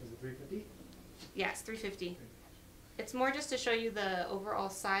just Is it 350? yes, $350. It's more just to show you the overall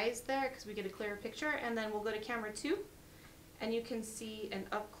size there because we get a clearer picture, and then we'll go to camera 2. And you can see an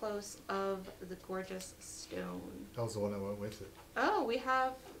up close of the gorgeous stone. That was the one I went with it. Oh, it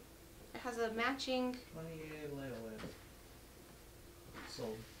has a matching, 28 Leyland.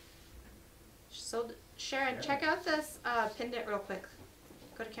 Sold. so Sharon, check out this pendant real quick.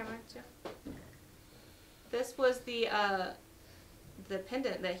 Go to camera 2. This was the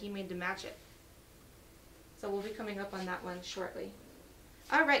pendant that he made to match it. So we'll be coming up on that one shortly.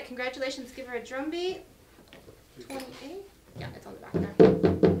 All right, congratulations. Give her a drum beat. 28. Yeah, it's on the back there.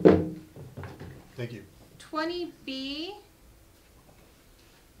 Thank you. 20B.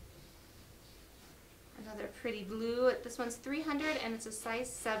 Another pretty blue. This one's 300 and it's a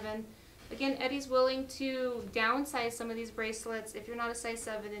size 7. Again, Eddie's willing to downsize some of these bracelets. If you're not a size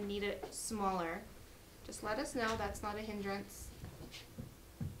 7 and need it smaller, just let us know. That's not a hindrance.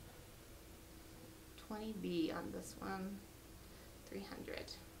 20B on this one.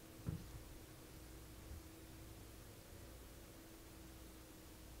 300.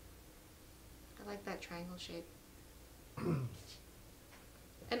 I like that triangle shape.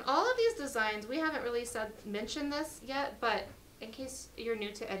 And all of these designs, we haven't really mentioned this yet, but in case you're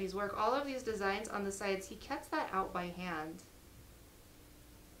new to Eddie's work, all of these designs on the sides, he cuts that out by hand.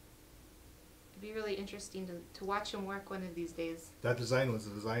 It'd be really interesting to watch him work one of these days. That design was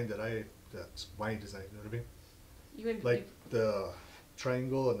the design that's my design, you know what I mean? You and Like the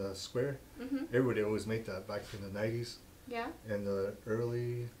triangle and the square. Mm-hmm. Everybody always made that back in the 90s Yeah. and the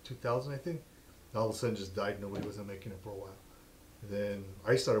early 2000s, I think. All of a sudden just died. Nobody wasn't making it for a while. And then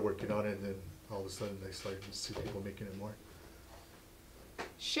I started working on it, and then all of a sudden I started to see people making it more.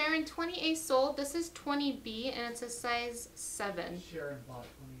 Sharon, 20A sold. This is 20B, and it's a size 7. Sharon bought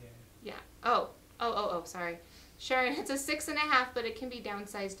 28. Yeah. Oh, sorry. Sharon, it's a 6.5, but it can be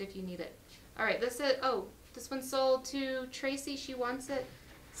downsized if you need it. All right, this one sold to Tracy. She wants it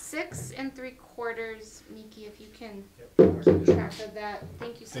 6 3/4. Miki, if you can keep track of that.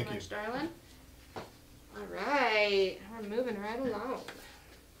 Thank you so much, darling. All right, we're moving right along.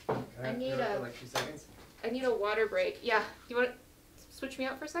 I need like 2 seconds. I need a water break. Yeah, you want to switch me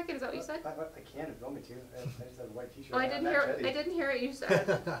out for a second? Is that what you said? I can if you want me to. I just have a white t-shirt. Oh, I didn't hear what you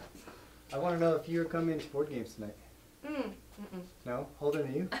said. I want to know if you're coming to board games tonight. No? Holden,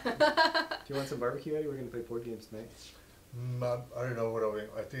 are you? Do you want some barbecue, Eddie? We're going to play board games tonight. I don't know what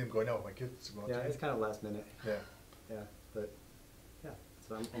I think I'm going out with my kids. Yeah, it's kind of last minute. Yeah. Yeah, but yeah.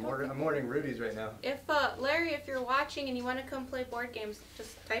 So I'm ordering Rudy's right now. If Larry, if you're watching and you want to come play board games,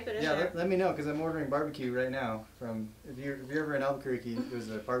 just type it in Yeah, there. let me know because I'm ordering barbecue right now from. If you're ever in Albuquerque, there's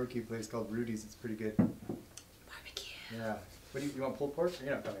a barbecue place called Rudy's. It's pretty good. Barbecue. Yeah. What do you want pulled pork? Or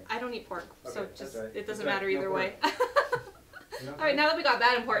you're not coming. I don't eat pork, so Okay, just that's right. it doesn't That's matter right, either no way. You're not All right, coming? now that we got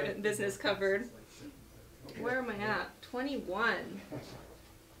that important business covered, where am I at? 21.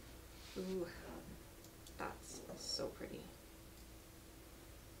 Ooh, that's so pretty.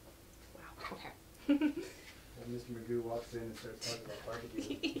 Wow. Okay. And Mr. Magoo walks in and starts talking about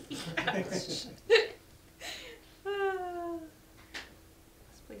barbecue.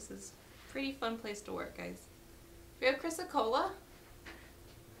 This place is a pretty fun place to work, guys. Do we have Chrysocola?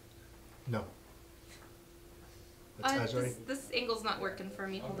 No. That's Azurite. This angle's not working for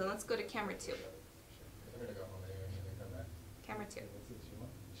me. Hold on, let's go to camera 2. They're gonna go home anyway, and then come back. Camera 2.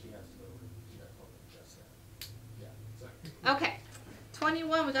 She has to go, she got home just now. Yeah, sorry. Okay,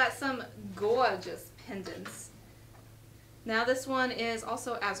 21, we got some gorgeous pendants. Now this one is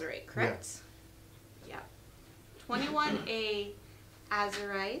also Azurite, correct? Yeah. 21A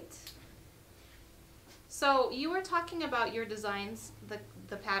Azurite. So you were talking about your designs,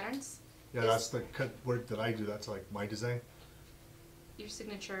 the patterns, Yeah, that's the cut work that I do. That's like my design. your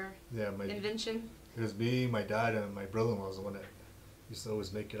signature Yeah, my invention. It was me, my dad, and my brother-in-law was the one that used to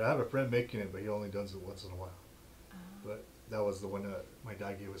always make it. I have a friend making it, but he only does it once in a while. But that was the one that my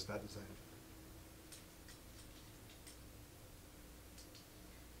dad gave us that design.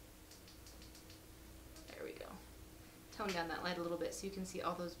 There we go. Tone down that light a little bit so you can see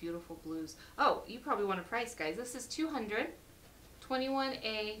all those beautiful blues. Oh, you probably want a price, guys. This is 200,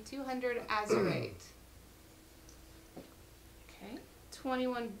 21A, 200 azurite. Okay,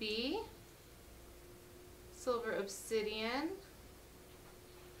 21B, silver obsidian,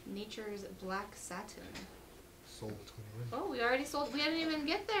 nature's black satin. Sold 21. Oh, we already sold. We didn't even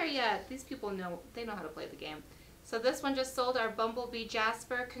get there yet. These people know, they know how to play the game. So this one just sold, our Bumblebee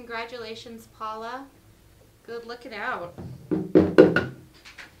Jasper. Congratulations, Paula. Good looking out.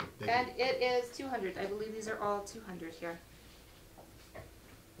 And it is 200. I believe these are all 200 here.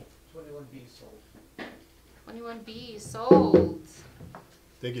 21B sold. 21B sold.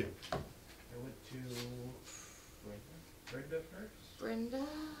 Thank you. I went to Brenda first. Brenda.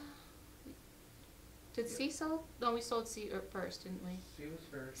 Did C sold? No, we sold C first, didn't we? C was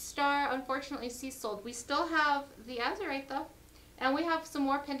first. Star, unfortunately, C sold. We still have the azurite though. And we have some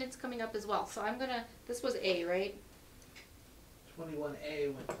more pendants coming up as well. So I'm gonna, this was A, right?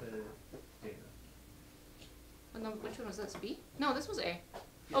 21A went to Dana. Oh, no, which one was this? B? No, this was A.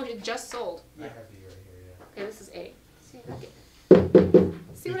 Oh, it just sold. I have the right here, yeah. Okay, this is A.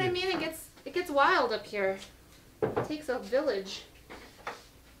 See what I mean? It gets wild up here. It takes a village.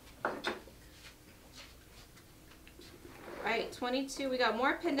 Right, 22. We got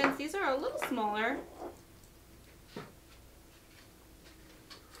more pendants. These are a little smaller.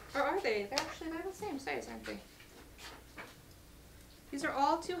 Or are they? They're the same size, aren't they? These are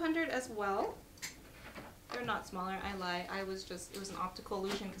all 200 as well. They're not smaller, I lie. It was an optical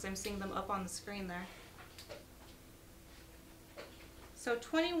illusion because I'm seeing them up on the screen there. So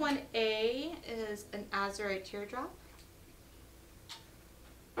 21A is an azurite teardrop.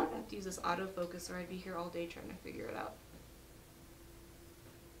 I have to use this autofocus or I'd be here all day trying to figure it out.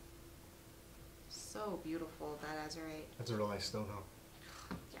 So beautiful, that azurite. That's a real nice stone,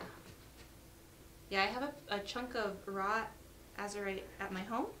 huh? Yeah. Yeah, I have a chunk of raw azurite at my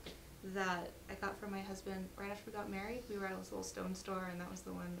home that I got from my husband right after we got married. We were at this little stone store and that was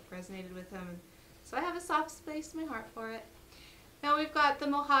the one that resonated with him. And so I have a soft space in my heart for it. Now we've got the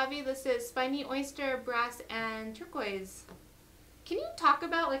Mojave. This is spiny oyster, brass, and turquoise. Can you talk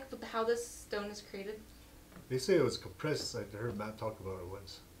about like how this stone is created? They say it was compressed. I heard Matt talk about it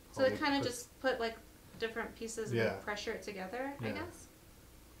once. So they kind of just put like different pieces and Yeah. pressure it together, I Yeah. guess?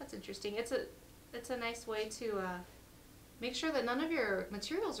 That's interesting. It's a nice way to make sure that none of your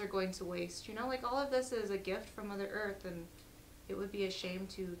materials are going to waste. You know, like all of this is a gift from Mother Earth and it would be a shame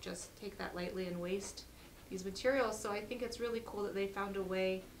to just take that lightly and waste these materials. So I think it's really cool that they found a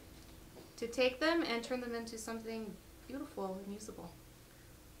way to take them and turn them into something beautiful and usable.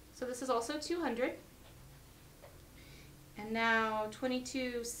 So this is also 200. And now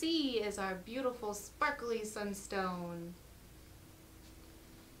 22C is our beautiful sparkly sunstone.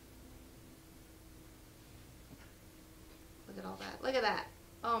 Look at all that. Look at that.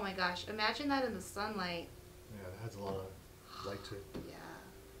 Oh my gosh. Imagine that in the sunlight. Yeah, it has a lot of light to it. Yeah.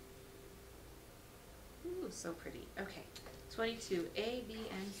 Ooh, so pretty. Okay. 22, A, B,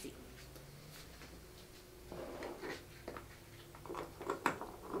 and C.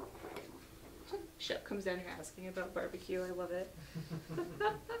 Shep comes down here asking about barbecue. I love it.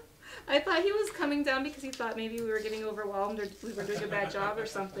 I thought he was coming down because he thought maybe we were getting overwhelmed or we were doing a bad job or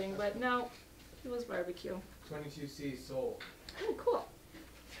something, but no, it was barbecue. 22C sold. Oh, cool.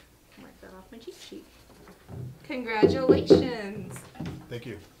 Wipe that off my cheat sheet. Congratulations. Thank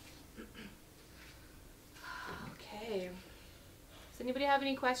you. Okay. Does anybody have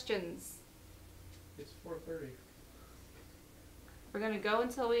any questions? It's 4:30. We're gonna go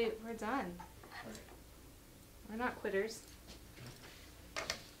until we're done. We're not quitters.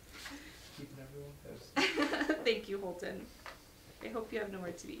 Keeping everyone posted. Thank you, Holton. I hope you have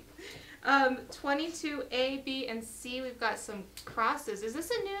nowhere to be. 22A, B, and C, we've got some crosses. Is this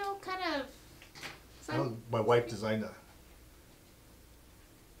a new kind of... Oh, my wife designed that.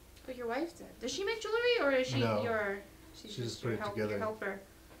 Oh, your wife did. Does she make jewelry or is she No. your... She just your put it together. Your helper.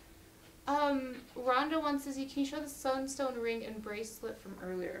 Rhonda wants to see, can you show the sunstone ring and bracelet from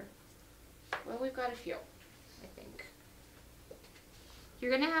earlier? Well, we've got a few, I think. You're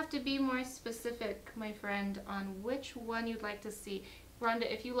going to have to be more specific, my friend, on which one you'd like to see.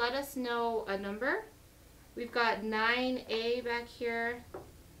 Rhonda, if you let us know a number, we've got 9A back here.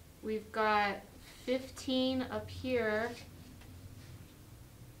 We've got 15 up here.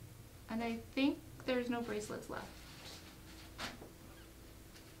 And I think there's no bracelets left.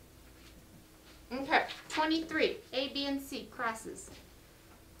 Okay, 23, A, B, and C, crosses.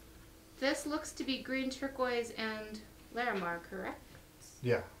 This looks to be green, turquoise, and Larimar, correct?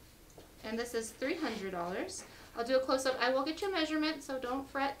 Yeah. And this is $300. I'll do a close-up. I will get you a measurement, so don't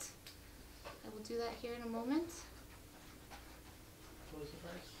fret. I will do that here in a moment. What was the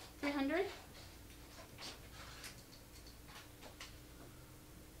price? 300.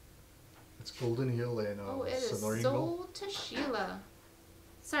 It's Golden Hill and Oh, it is Sonoran Gold. sold to Sheila.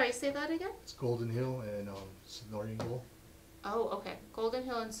 Sorry, say that again? It's Golden Hill and Sonoran Gold. Oh, okay. Golden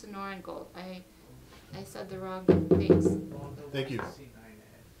Hill and Sonoran Gold. I said the wrong things. Thank you.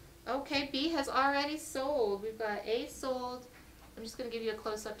 Okay, B has already sold. We've got A sold. I'm just going to give you a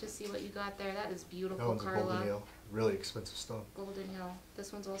close-up to see what you got there. That is That beautiful, one's a Carla. Golden Hill. Really expensive stone. Golden Hill.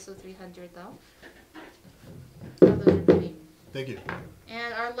 This one's also 300 though. Oh, those are pretty. Thank you.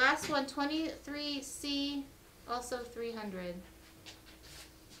 And our last one, 23C, also 300.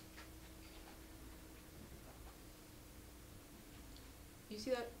 You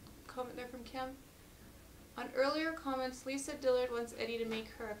see that comment there from Kim? On earlier comments, Lisa Dillard wants Eddie to make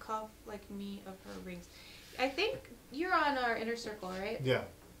her a cuff like me of her rings. I think you're on our inner circle, right? Yeah.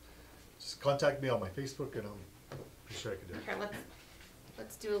 Just contact me on my Facebook and I'm pretty sure I can do it. Okay,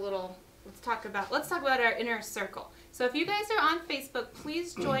 let's do a little. Let's talk about our inner circle. So if you guys are on Facebook,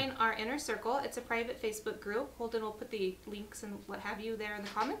 please join our inner circle. It's a private Facebook group. Holden will put the links and what have you there in the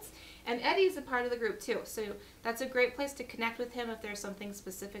comments. And Eddie's a part of the group too. So that's a great place to connect with him if there's something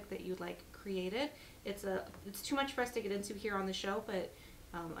specific that you'd like created. It's too much for us to get into here on the show, but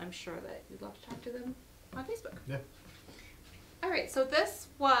I'm sure that you'd love to talk to them on Facebook. Yeah. All right, so this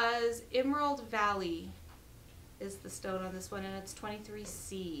was Emerald Valley is the stone on this one, and it's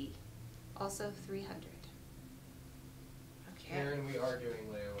 23C. Also 300. Okay. Karen, we are doing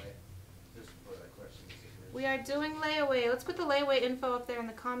layaway. Just for that question. We are doing layaway. Let's put the layaway info up there in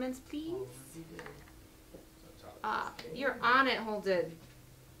the comments, please. You're on it, Holden.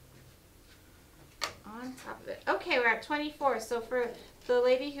 On top of it. Okay, we're at 24. So for the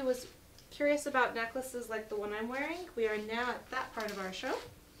lady who was curious about necklaces like the one I'm wearing, we are now at that part of our show.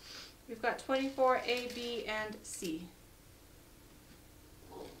 We've got 24A, B, and C.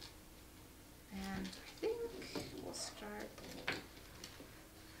 And I think we'll start.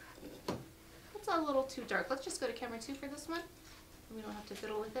 It's a little too dark. Let's just go to camera 2 for this one. We don't have to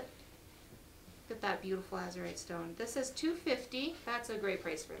fiddle with it. Look at that beautiful azurite stone. This is $250. That's a great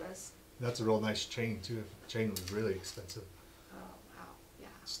price for this. That's a real nice chain too. The chain was really expensive. Oh, wow. Yeah.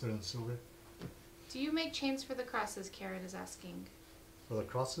 Sterling silver. Do you make chains for the crosses, Karen is asking? For the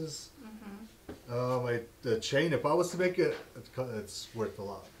crosses, Mm-hmm. the chain, if I was to make it, it's worth a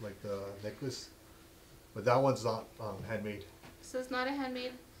lot, like the necklace. But that one's not handmade. This is not a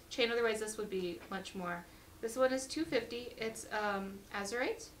handmade chain, otherwise this would be much more. This one is $250. It's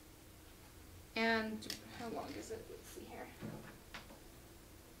azurite. And how long is it? Let's see here.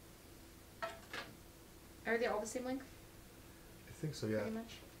 Are they all the same length? I think so, yeah. Pretty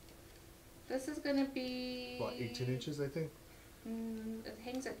much. This is going to be... About 18 inches, I think. It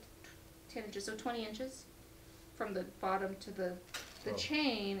hangs at 10 inches, so 20 inches from the bottom to the Oh.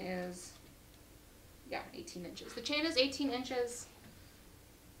 chain is, yeah, 18 inches. The chain is 18 inches.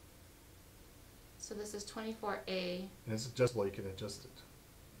 So this is 24A. And it's adjustable, you can adjust it.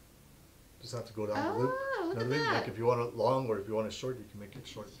 Just have to go down the loop. Oh, look You know at what I mean? that. Like if you want it long or if you want it short, you can make it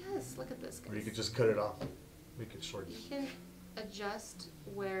short. Yes, look at this, guys. Or you could just cut it off, make it short. You can adjust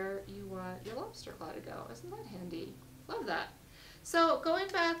where you want your lobster claw to go. Isn't that handy? Love that. So going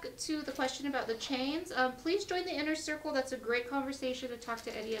back to the question about the chains, please join the inner circle. That's a great conversation to talk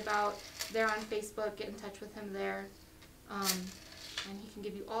to Eddie about. They're on Facebook. Get in touch with him there. And he can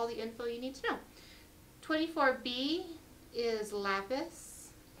give you all the info you need to know. 24B is lapis,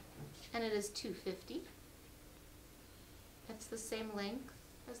 and it is $250. It's the same length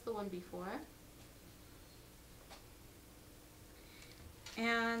as the one before.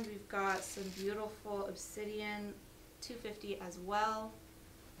 And we've got some beautiful obsidian, $250 as well,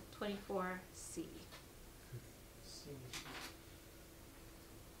 24C.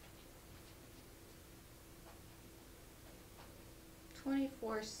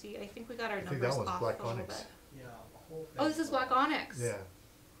 24C. I think we got our I think numbers that one's off black a little onyx. bit. Yeah, the whole thing. Oh, this is black onyx. Yeah.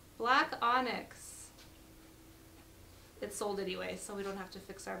 Black onyx. It's sold anyway, so we don't have to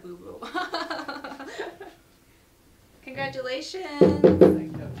fix our boo-boo. Congratulations. Thank you for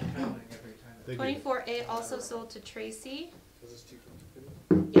traveling every time. Thank you. 24A also sold to Tracy. This is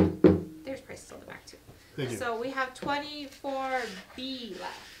 250. Yeah, there's prices on the back too. Thank you. So we have 24B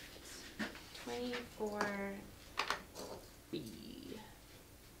left. 24B. Put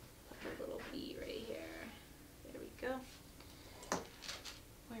a little B right here. There we go.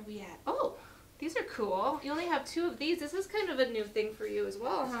 Where are we at? Oh, these are cool. You only have 2 of these. This is kind of a new thing for you as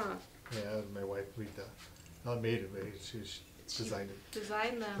well, huh? Yeah, my wife made that. Not made it, but she designed it.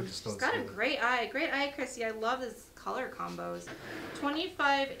 Designed them. Put the She's stones got a together. great eye. Great eye, Chrissy. I love this color combos.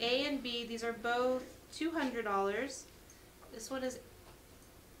 25 A and B. These are both $200. This one is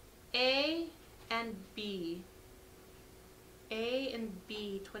A and B. A and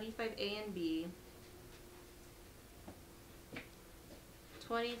B. 25 A and B.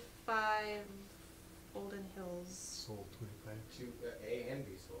 25 Golden Hills. Sold 25. A and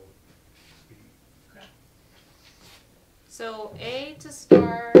B sold. So A to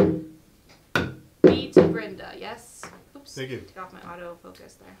Star, B to Brenda, yes? Oops. Thank you. Take off my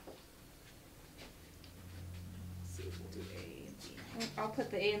autofocus there. Let's see if we'll do A and B. I'll put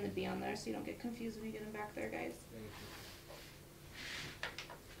the A and the B on there so you don't get confused when you get them back there, guys.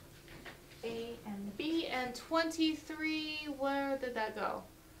 A and B and 23, where did that go?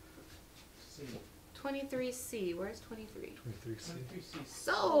 C. 23C, where's 23? 23C. 23C.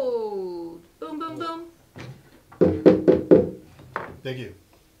 Sold! Boom, boom, boom. Thank you.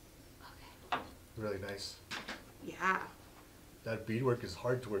 Okay. Really nice. Yeah, That beadwork is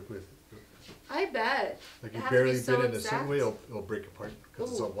hard to work with. I bet. Like It you has to be barely so bend it a certain way, exact. it'll break apart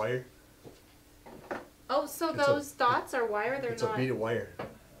because it's Ooh. on wire. Oh, so It's those dots are wire? They're It's not. a beaded wire. Oh,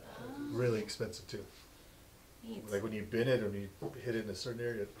 Really expensive too. neat. Like when you bend it or when you hit it in a certain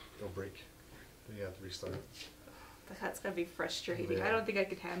area, it'll break. Then you have to restart it. That's gonna be frustrating. I Yeah. don't think I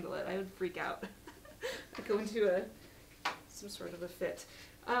could handle it. I would freak out. I'd go into some sort of a fit.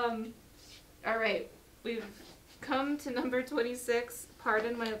 All right, we've come to number 26.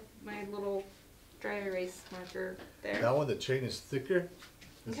 Pardon my little dry erase marker there. That one, the chain is thicker,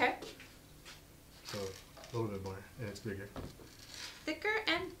 Okay, so a little bit more, and it's bigger. thicker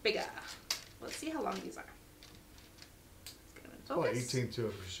and bigger. Let's see how long these are. Let's get them in It's about focus. 18 too,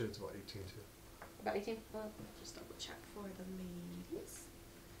 for sure. It's about 18 too. About 18. Well, just double check for the ladies.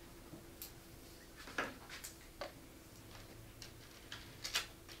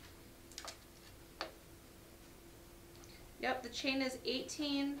 Yep, the chain is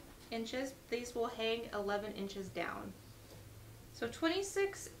 18 inches. These will hang 11 inches down. So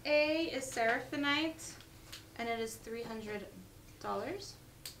 26A is Seraphinite, and it is $300.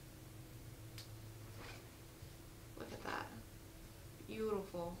 Look at that.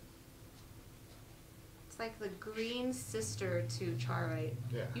 Beautiful. It's like the green sister to Charite.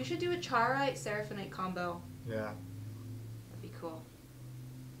 Yeah. You should do a Charite Seraphinite combo. Yeah. That'd be cool.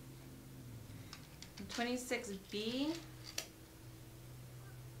 And 26B.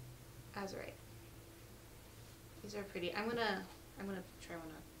 Azurite. These are pretty. I'm gonna try one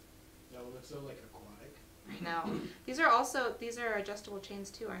on. That one looks so like aquatic. I know. These are adjustable chains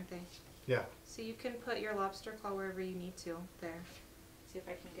too, aren't they? Yeah. So you can put your lobster claw wherever you need to. There. See if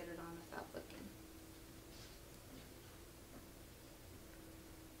I can get it on without looking.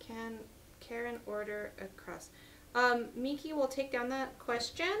 Can Karen order a crust? Miki will take down that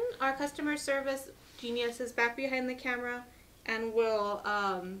question. Our customer service genius is back behind the camera and will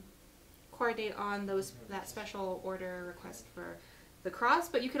coordinate on that special order request for the cross.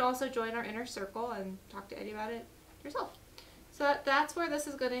 But you can also join our inner circle and talk to Eddie about it yourself. So that's where this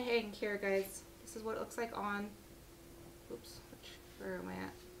is going to hang here, guys. This is what it looks like on. Oops, where am I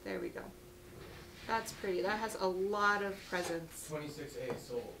at? There we go. That's pretty. That has a lot of presence. 26A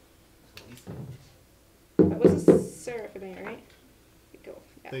sold. That was a Seraphimite, right? Here we go.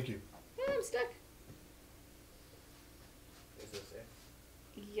 Yeah. Thank you. Yeah, I'm stuck. Is this it?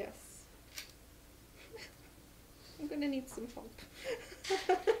 Yes. I'm gonna need some help.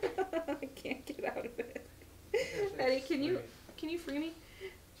 I can't get out of it. Eddie, can you free me?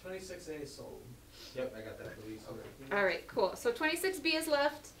 26A sold. Yep, I got that release. Okay. All right, cool. So 26B is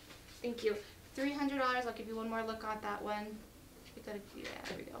left. Thank you. $300. I'll give you one more look on that one. We gotta do that.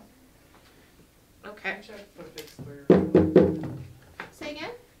 There we go. Okay. Can we check if I fixed 3 real quick? Say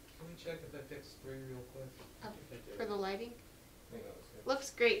again? Can we check if I fixed 3 real quick? Oh, I think I did. for the lighting. I think that was good. Looks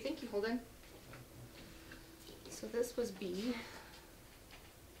great. Thank you, Holden. So this was B.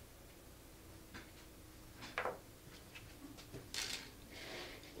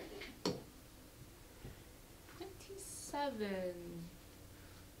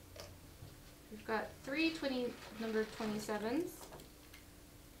 We've got three number 27s.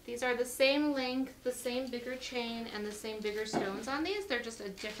 These are the same length, the same bigger chain, and the same bigger stones on these. They're just a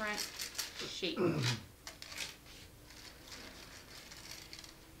different shape.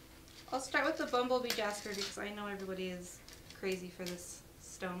 I'll start with the Bumblebee Jasper because I know everybody is crazy for this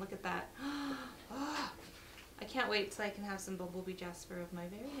stone. Look at that. I can't wait till I can have some Bumblebee Jasper of my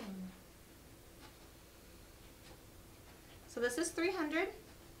very own. So this is 300.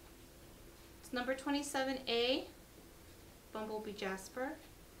 It's It's number 27A, Bumblebee Jasper.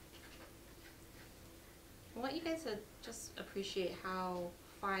 I want you guys to just appreciate how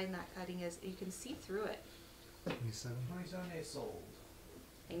fine that cutting is. You can see through it. 27. 27A sold.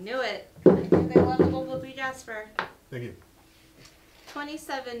 I knew it. I knew they love the Bumblebee Jasper. Thank you.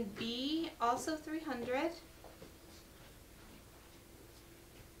 27B, also 300.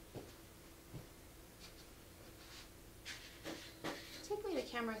 Take me to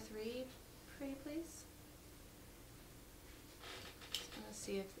camera 3, pretty please. Just gonna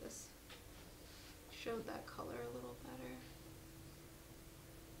see if this showed that color a little better.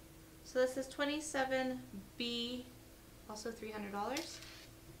 So this is 27B, also $300.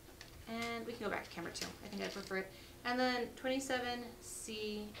 And we can go back to camera 2. I think I prefer it. And then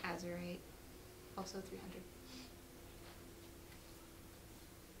 27C Azurite, also 300.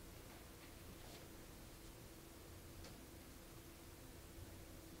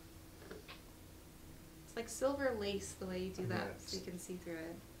 It's like silver lace the way you do that, Yes. so you can see through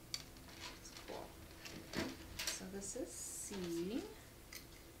it. It's cool. So this is C.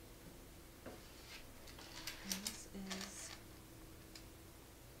 And this is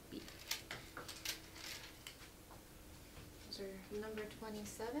B. Those are number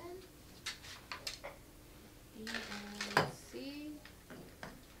 27. B and C.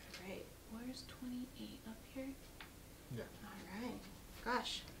 Alright, where's 28 up here? Yeah. Alright,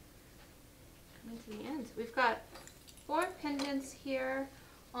 gosh. Coming to the end. We've got 4 pendants here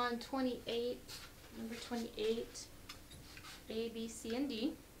on 28, number 28, A, B, C, and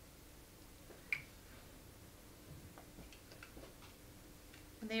D.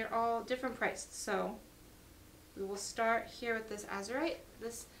 And they are all different priced, so we will start here with this Azurite.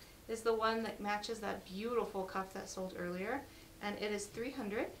 This is the one that matches that beautiful cuff that sold earlier, and it is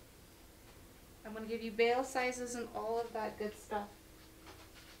 300. I'm going to give you bail sizes and all of that good stuff.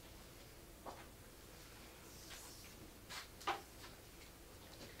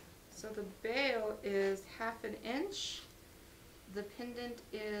 So the bail is 1/2 inch. The pendant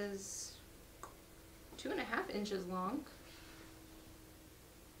is 2.5 inches long.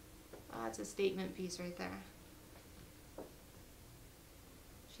 Ah, it's a statement piece right there.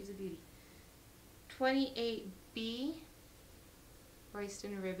 She's a beauty. 28B,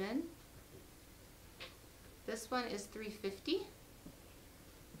 Royston ribbon. This one is 350. Look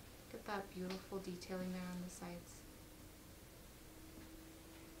at that beautiful detailing there on the sides.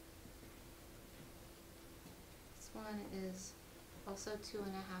 This one is also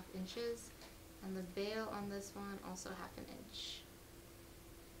 2.5 inches, and the bail on this one also 1/2 inch.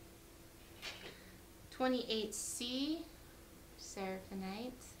 28C,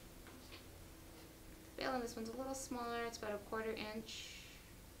 Seraphinite. The bail on this one's a little smaller, it's about 1/4 inch.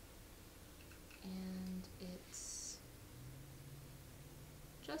 And it's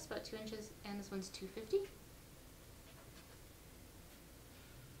just about 2 inches, and this one's 250.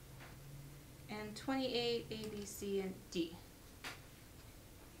 And 28, A, B, C, and D. This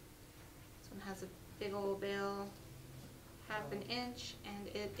one has a big old bail, 1/2 inch, and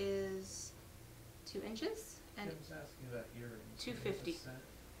it is 2 inches, and Tim's asking about earrings. 250.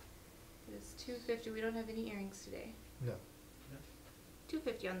 It is 250. We don't have any earrings today. No.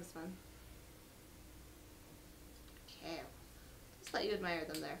 250 on this one. Okay, just let you admire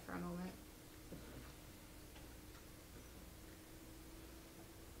them there for a moment.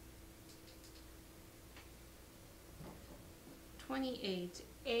 $28,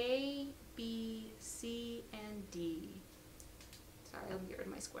 A, B, C, and D. Sorry, let me get rid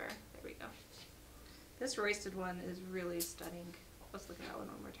of my square. There we go. This roysted one is really stunning. Let's look at that one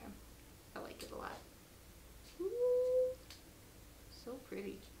more time. I like it a lot. Ooh, so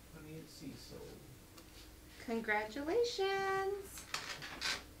pretty. 28C sold. Congratulations!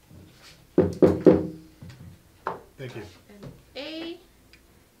 Thank you. An A,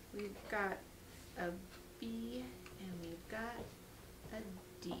 we've got a B, and we've got a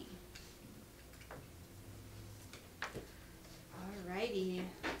D. Alrighty.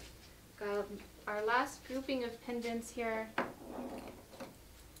 Got our last grouping of pendants here.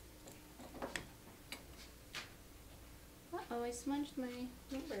 Uh-oh, I smudged my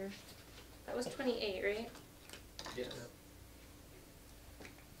number. That was 28, right? Yes.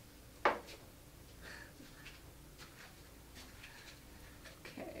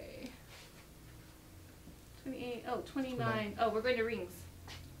 Okay. 28, oh, 29. Oh, we're going to rings.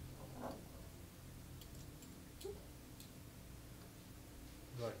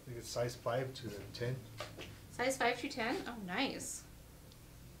 I think it's size 5 to 10. Size 5 through 10? Oh, nice.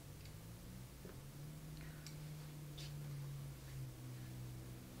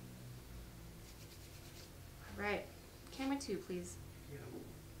 All right. Camera 2, please. Yeah.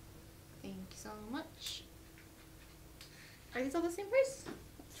 Thank you so much. Are these all the same price?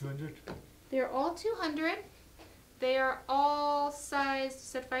 200. They're all 200. They are all sized, you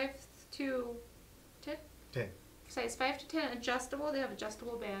said 5 to 10? 10. Size 5 to 10, adjustable. They have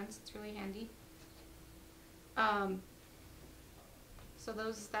adjustable bands. It's really handy. So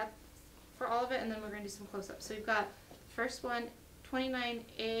that's for all of it, and then we're going to do some close-ups. So we've got first one,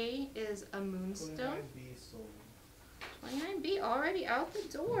 29A is a moonstone. 29B sold. 29B already out the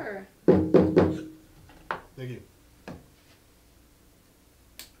door. Thank you.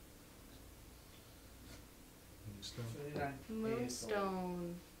 Moonstone. 29A sold.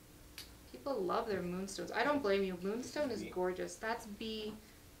 Moonstone. People love their moonstones. I don't blame you. Moonstone is gorgeous. That's B.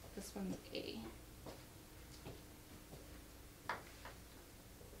 This one's A.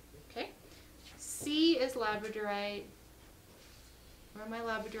 Okay. C is labradorite. Where are my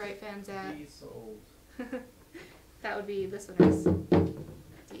labradorite fans at? B sold. That would be this one is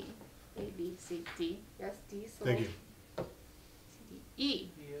D. A, B, C, D. Yes, D. Sold. Thank you. C, D. E.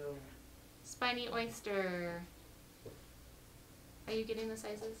 BO. Spiny oyster. Are you getting the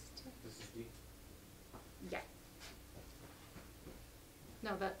sizes too? This is D. Yeah.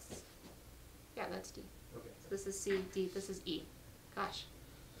 No, that's D. Okay. So this is C, D, this is E. Gosh,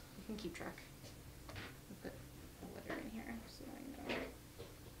 I can keep track. I'll put a letter in here so I know.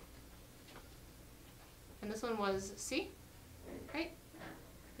 And this one was C, right?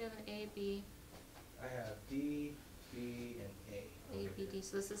 We have an A, B, I have D, B, and A. A, B, D.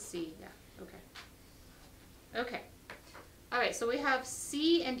 So this is C, yeah, okay. Okay. All right, so we have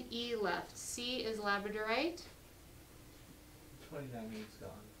C and E left. C is labradorite. 29A's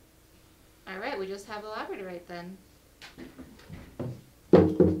gone. All right, we just have a labradorite then.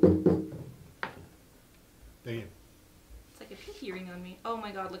 Thank you. It's like a pinky ring on me. Oh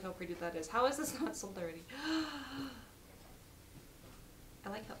my god, look how pretty that is. How is this not sold already? I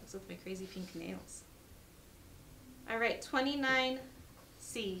like how it looks with my crazy pink nails. All right,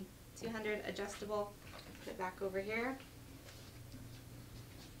 29C, 200 adjustable. Put it back over here.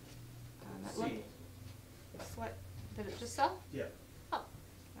 That C. looks what? Did it just sell? Yeah. Oh,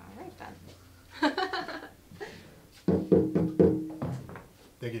 all right then.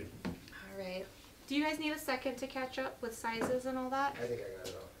 Thank you. All right. Do you guys need a second to catch up with sizes and all that? I think I got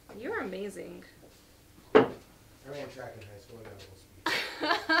it all. You're amazing. I ran track in high school. I got full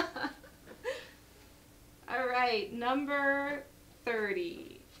speed. All right, number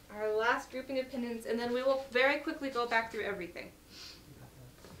 30. Our last grouping of pendants, and then we will very quickly go back through everything.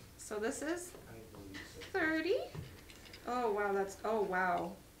 So this is I believe so. 30. Oh wow, oh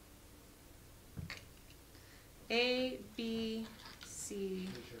wow. A, B, C,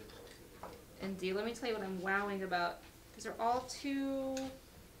 Pretty sure it's all good. and D. Let me tell you what I'm wowing about. These are all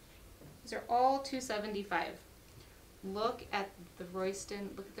 275. Look at the Royston,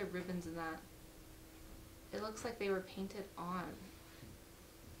 look at the ribbons in that. It looks like they were painted on.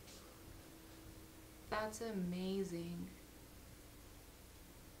 That's amazing.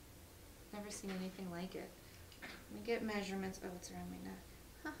 Never seen anything like it. Let me get measurements. Oh, it's around my neck.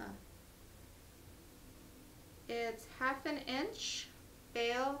 Haha. It's 1/2 inch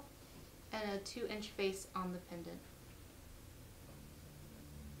bail and a 2-inch face on the pendant.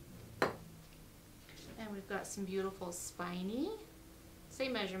 And we've got some beautiful spiny.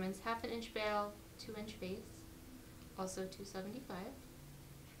 Same measurements, 1/2 inch bail, 2-inch face. Also 275.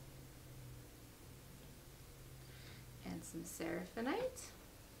 And some seraphinite.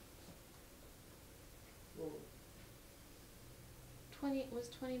 Well, 20 was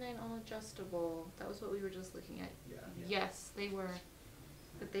 29 all adjustable. That was what we were just looking at. yeah. Yes, they were,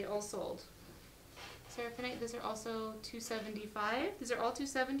 but they all sold. Seraphinite, these are also 275. These are all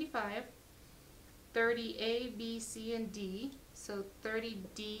 275. 30A, B, C, and D. So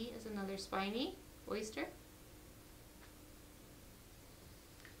 30D is another spiny oyster.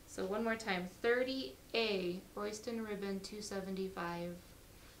 So one more time. 30A, Royston ribbon, 275.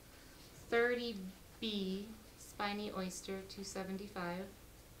 30B, spiny oyster, 275.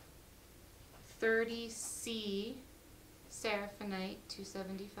 30C, seraphinite,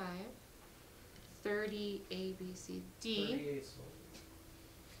 275. 30 A, B, C, D, 38 sold.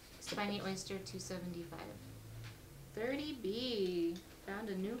 spiny oyster, 275. 30B, found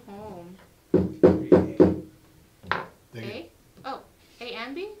a new home. 38A. Thank you. A? Oh, A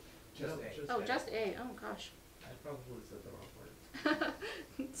and B? Just No, A. just- Oh, just A. Oh gosh. I probably said the wrong word.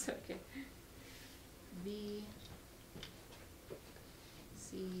 It's okay. B,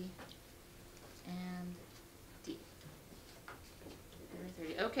 C, and D. Number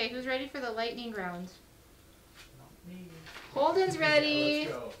 30. Okay, who's ready for the lightning round? Not me. Holden's ready.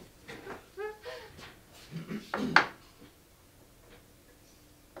 Yeah, let's go.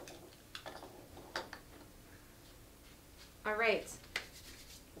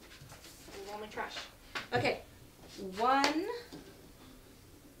 my trash. Okay,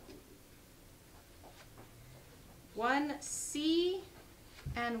 1C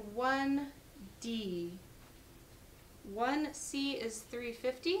and 1D. 1C is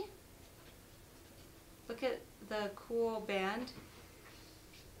 $3.50. Look at the cool band.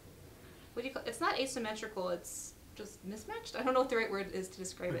 What do you call it? It's not asymmetrical, it's just mismatched. I don't know what the right word is to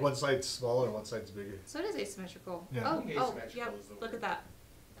describe Like it. one side's smaller and one side's bigger. So it is asymmetrical. Yeah. Oh, I think oh, asymmetrical yep. is the Look word. at that.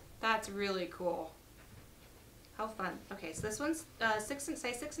 That's really cool. How fun. Okay, so this one's size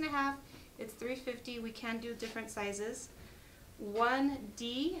 6.5. It's $3.50. We can do different sizes.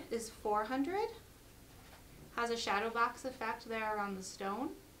 1D is 400. Has a shadow box effect there on the stone.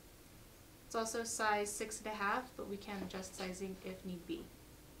 It's also size 6.5, but we can adjust sizing if need be.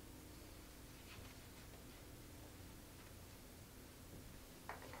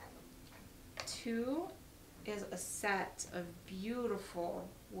 Two is a set of beautiful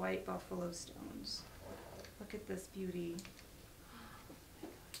white buffalo stones. Look at this beauty.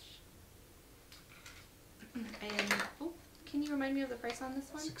 Oh my gosh. And oh, can you remind me of the price on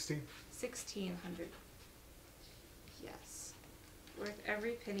this one? 16. 1,600. Yes. Worth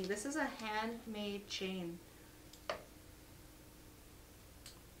every penny. This is a handmade chain.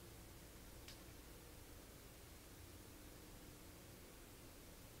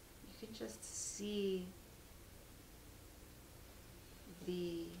 You can just see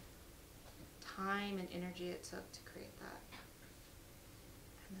the time and energy it took to create that.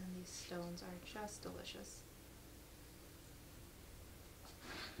 And then these stones are just delicious.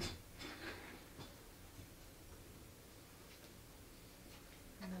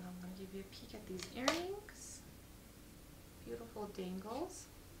 And then I'm going to give you a peek at these earrings. Beautiful dangles.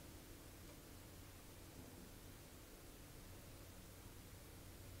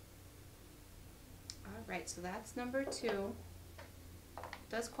 Alright, so that's number 2.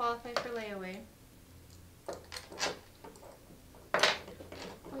 Does qualify for layaway.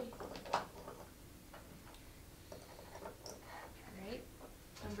 Alright,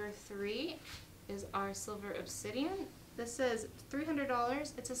 number 3 is our silver obsidian. This is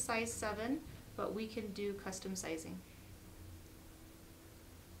 $300. It's a size 7, but we can do custom sizing.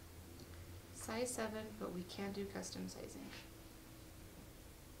 Size 7, but we can do custom sizing.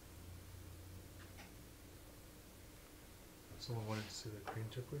 Someone wanted to see the green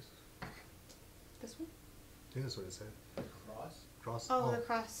turquoise. This one? I think that's what it said. Cross? Cross. Oh, the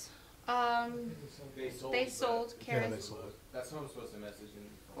cross. They sold. They but sold. Yeah, Karen. they sold it. That's what I'm supposed to message and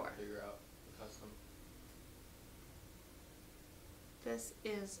Four. figure out the custom. This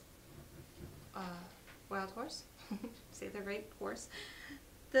is wild horse. Say the right horse.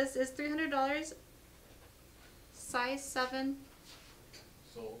 This is $300. Size 7.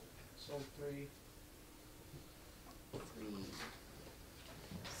 Sold. Sold 3. 3.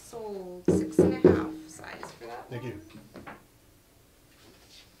 Sold 6.5 size for that Thank one. you.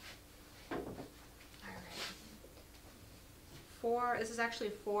 Alright. 4, this is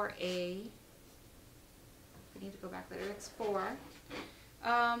actually 4A. We need to go back later. It's 4.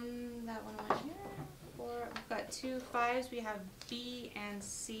 That one over here. 4. We've got 2 5s. We have B and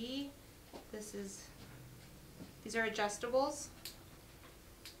C. These are adjustables.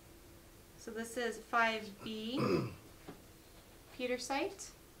 So this is 5B Peter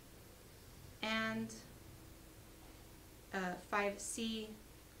site and 5C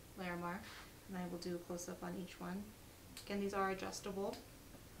Larimar, and I will do a close-up on each one. Again, these are adjustable.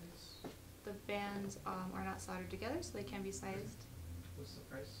 Nice. The bands are not soldered together, so they can be sized. What's the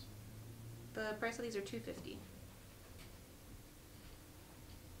price? The price of these are $250.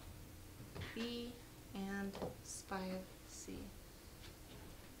 B and 5C.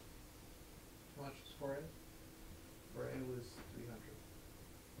 How much was 4A? 4A was 300.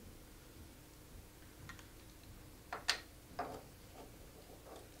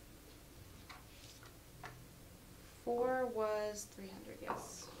 Four was 300,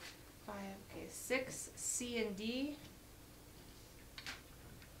 yes. 5, okay, 6, C and D.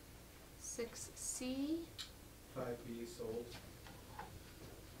 6C. 5B sold.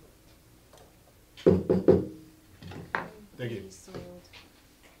 Thank you. B sold.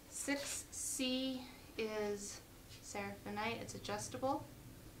 6C is Seraphinite, it's adjustable.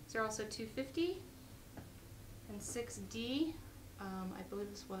 These are also $250. And 6D, I believe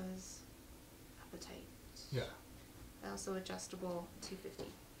this was Appetite. Yeah. Also adjustable, $250.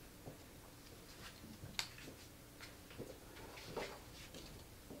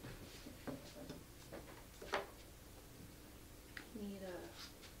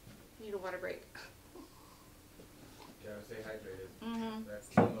 Need a water break. Gotta stay hydrated. Mm-hmm. That's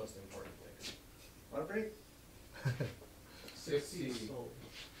the most important thing. Water break? 6C. Sold.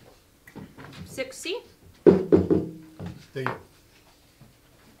 6C. Thank you.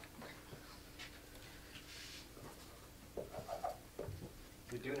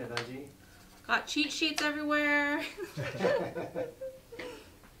 You're doing it, Angie. Got cheat sheets everywhere.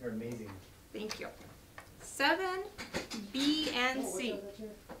 You're amazing. Thank you. 7, B, and C.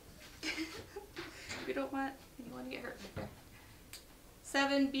 We don't want anyone to get hurt right there.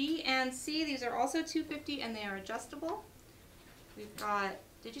 7B and C, these are also 250 and they are adjustable. We've got,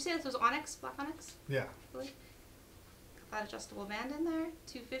 did you say this was onyx, black onyx? Yeah. Really? Got that adjustable band in there,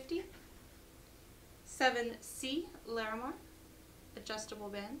 250. 7C, Larimar, adjustable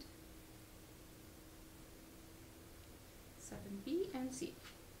band. 7B and C.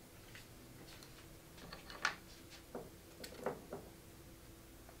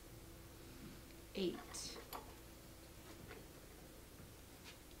 Eight.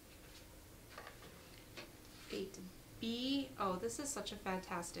 8B. Oh, this is such a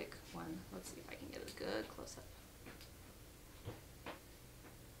fantastic one. Let's see if I can get a good close-up.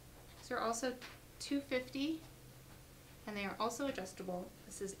 These are also 250, and they are also adjustable.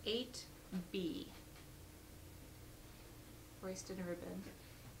 This is 8B. Royston ribbon.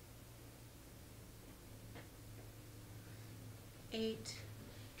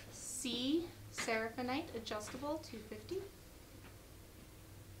 8C, Seraphinite, adjustable, 250.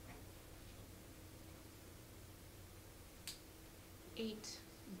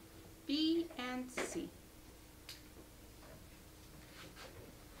 8B and C.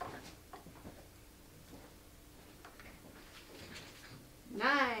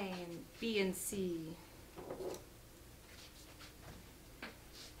 9B and C.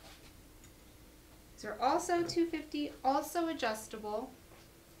 These are also 250, also adjustable.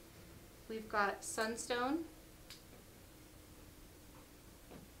 We've got Sunstone,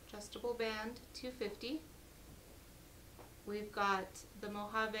 adjustable band, 250. We've got the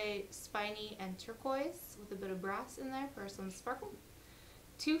Mojave Spiny and Turquoise with a bit of brass in there for some sparkle,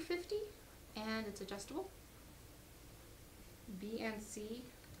 250, and it's adjustable. B and C.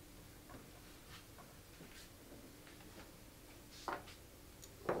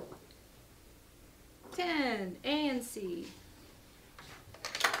 A and C.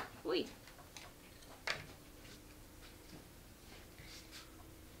 Wait.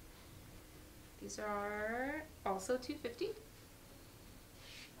 These are also 250.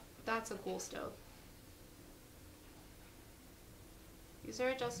 That's a cool stove. These are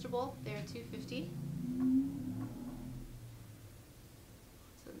adjustable. They are 250.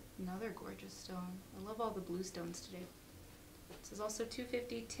 It's another gorgeous stone. I love all the blue stones today. This is also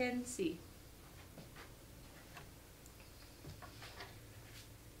 250, 10C.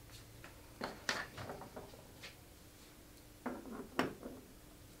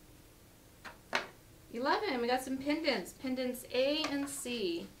 We got some pendants. Pendants A and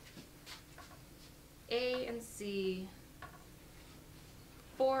C. A and C.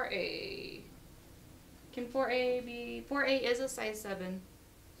 4A. Can 4A be? 4A is a size 7.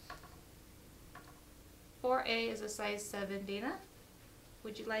 4A is a size 7. Dana,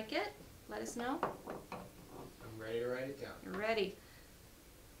 would you like it? Let us know. I'm ready to write it down. You're ready.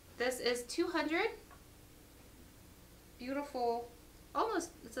 This is 200. Beautiful.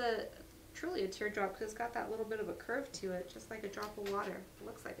 Almost, it's a truly a teardrop because it's got that little bit of a curve to it, just like a drop of water. It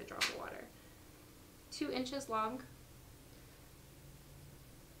looks like a drop of water. 2 inches long.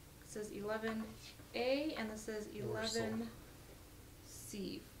 This is 11A and this is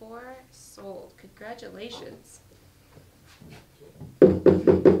 11C. 4 sold. Congratulations.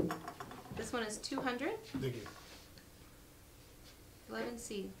 This one is 200. Thank you.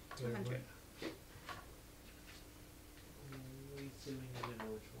 11C. 200. Lacey, we need to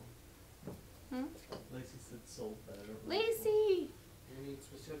know which one. Hmm? Lacey said sold, but I don't know. Lacey! We need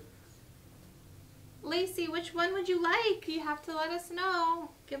specifics. Lacey, which one would you like? You have to let us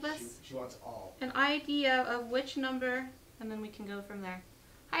know. Give us She wants all. an idea of which number, and then we can go from there.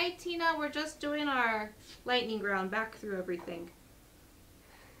 Hi, Tina. We're just doing our lightning round back through everything.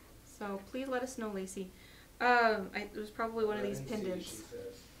 So please let us know, Lacey. It was probably one of these 11C, pendants. she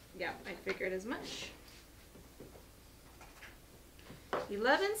says. Yeah, I figured as much.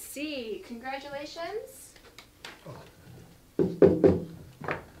 11C. Congratulations.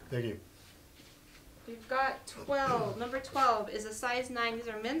 Thank you. We've got 12. Number 12 is a size 9. These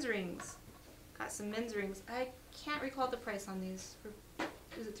are men's rings. Got some men's rings. I can't recall the price on these.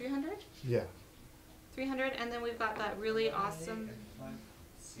 Is it 300? Yeah. 300, and then we've got that really awesome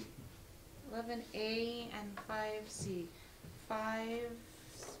 5C. 11A and 5C. 5,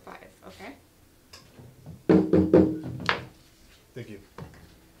 okay. Thank you.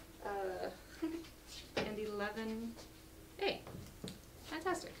 And 11A.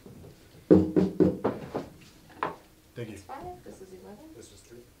 Fantastic. Thank you. That's 5. This is 11. This is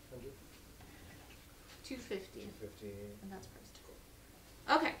 300, 250. 250. And that's priced.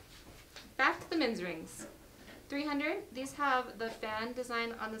 Okay. Back to the men's rings. 300. These have the fan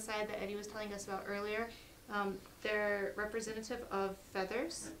design on the side that Eddie was telling us about earlier. They're representative of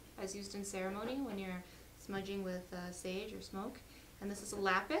feathers, as used in ceremony when you're smudging with sage or smoke. And this is a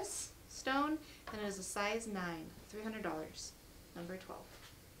lapis stone, and it is a size 9, $300, number 12.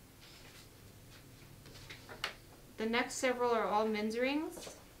 The next several are all men's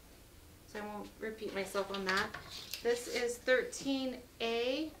rings, so I won't repeat myself on that. This is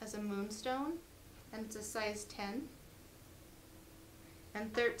 13A as a moonstone, and it's a size 10.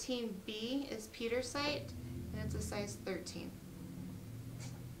 And 13B is petersite, and it's a size 13.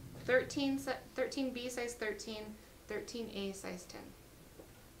 13B size 13, 13A size 10.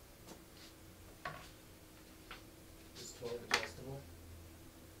 Is 12 adjustable?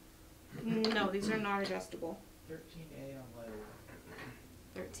 No, these are not adjustable. 13A on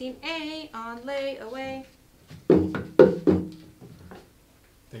layaway. 13A on layaway.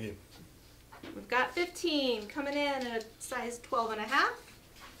 Thank you. We've got 15 coming in at a size 12 and a half.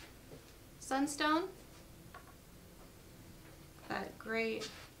 Sunstone. That great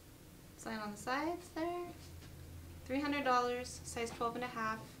sign on the sides there. $300, size 12 and a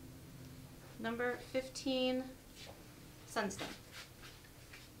half. Number 15, Sunstone.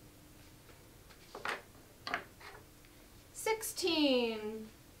 16,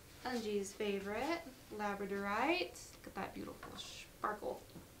 Angie's favorite, Labradorite. Look at that beautiful sparkle.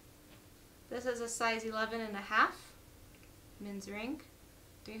 This is a size 11 and a half, men's ring,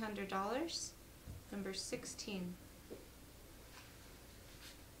 $300, number 16.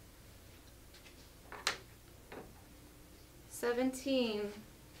 $17,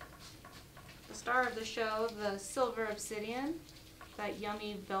 the star of the show, the silver obsidian, that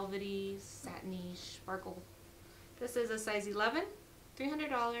yummy velvety, satiny sparkle. This is a size 11,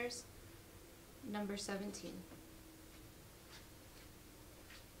 $300, number 17.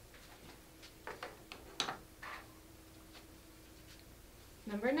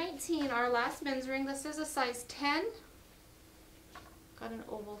 Number 19, our last men's ring. This is a size 10. Got an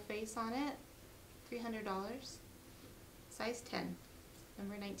oval face on it, $300. Size 10,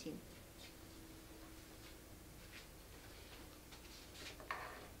 number 19.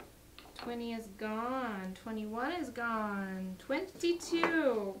 $20 is gone. 21 is gone.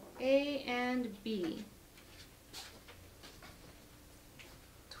 22, A and B.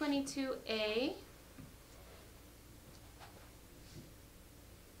 22A.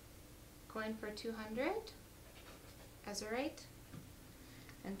 Going for 200. Azurite.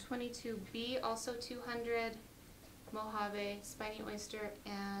 And 22B, also 200. Mojave, spiny oyster,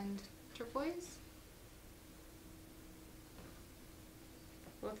 and turquoise.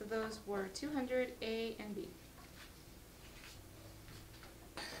 Both of those were 200 A and B.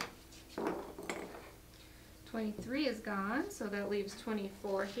 $23 is gone, so that leaves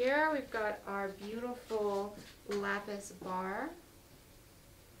 24 here. We've got our beautiful lapis bar.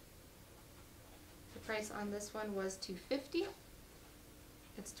 The price on this one was $250.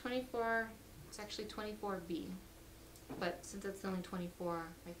 It's 24. It's actually 24B. But since it's only 24,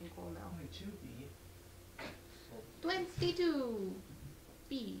 I think we'll know. 22B.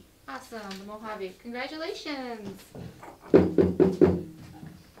 22B. Awesome, the Mojave. Congratulations.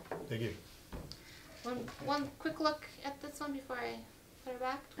 Thank you. One quick look at this one before I put it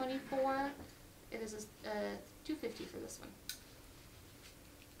back. 24. It is $250 for this one.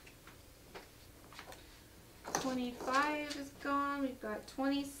 25 is gone. We've got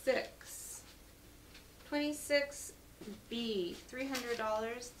 26. 26B,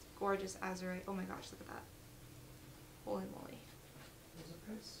 $300. Gorgeous azurite. Oh my gosh, look at that. Holy moly. What's the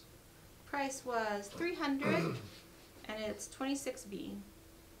price? Price was $300, and it's 26B.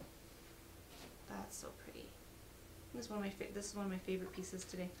 That's so pretty. This is one of my favorite pieces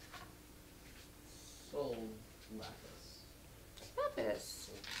today. Sold lapis. Lapis.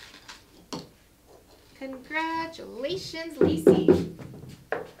 Congratulations, Lacey.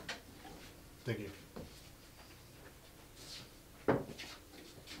 Thank you.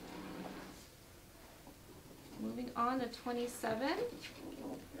 Moving on to 27.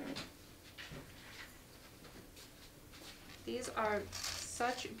 These are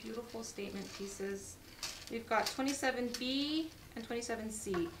such beautiful statement pieces. We've got 27B and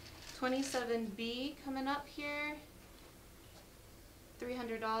 27C. 27B coming up here,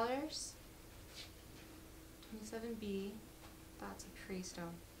 $300. 27B, that's a tree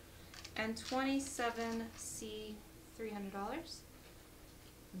stone. And 27C, $300.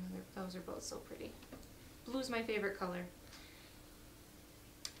 Those are both so pretty. Blue's my favorite color.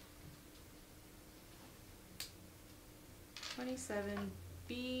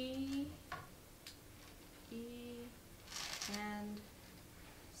 27B, E, and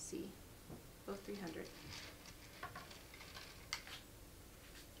C. Both 300.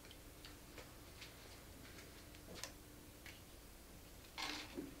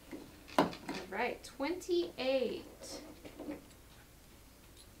 All right, 28.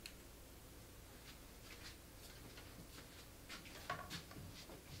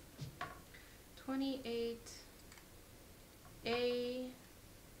 28, A,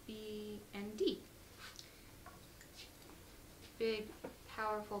 B, and D. Big,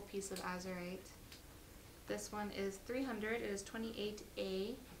 powerful piece of azurite. This one is 300. It is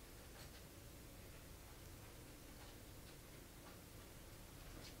 28A.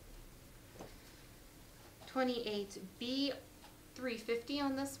 $28B, 350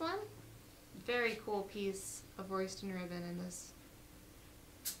 on this one. Very cool piece of Royston ribbon in this.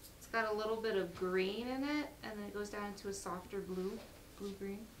 It's got a little bit of green in it, and then it goes down into a softer blue,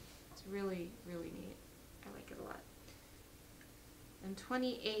 blue-green. It's really, really neat. I like it a lot. And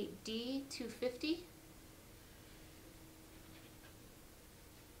 28D, 250.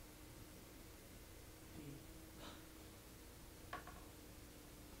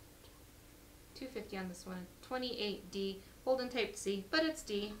 $250 on this one. 28D, Holden type C, but it's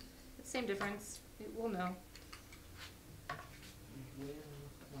D. It's same difference. We'll know. Will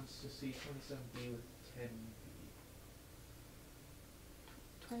wants to see 27B with 10B.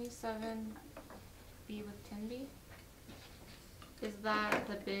 27B with 10B? Is that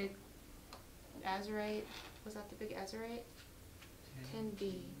the big azurite? Was that the big azurite?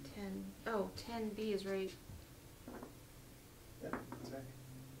 10B, 10. Oh, 10B is right. Yep, that's right.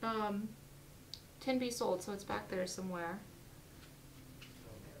 10B sold, so it's back there somewhere.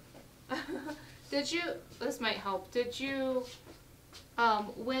 Did you, this might help, did you,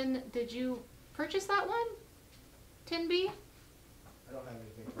 when did you purchase that one? 10B? I don't have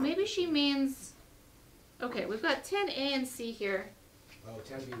anything. Maybe she means, okay, we've got 10A and C here. Oh,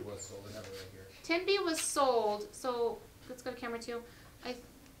 10B was sold. I have it right here. 10B was sold, so let's go to camera 2.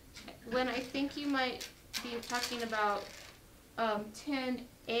 When I think you might be talking about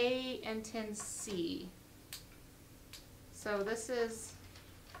 10A and 10C. So this is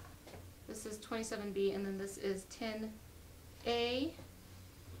 27B, and then this is 10A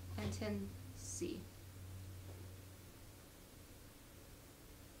and 10C.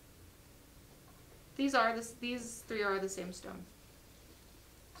 These three are the same stone.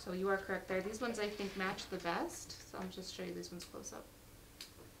 So you are correct there. These ones I think match the best, so I'll just show you these ones close up.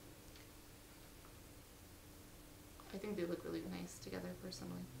 I think they look really nice together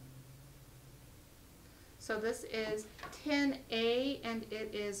personally. So this is 10A and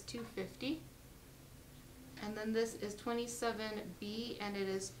it is 250. And then this is 27B and it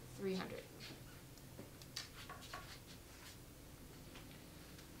is 300.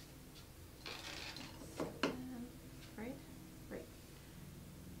 Right? Right.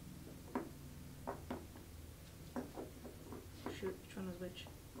 Shoot, which one was which?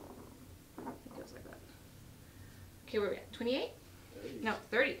 I think it was like that. Okay, where are we at? 28? 30. No,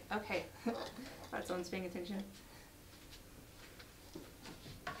 30. Okay. That's someone's paying attention.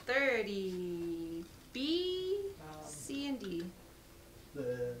 30. B, C, and D.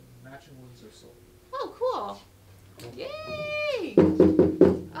 The matching ones are sold. Oh, cool. Yay!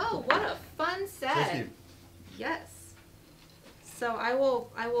 Oh, what a fun set. Thank you. Yes. So I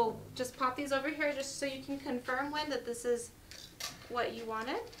will just pop these over here just so you can confirm, Lynn, that this is what you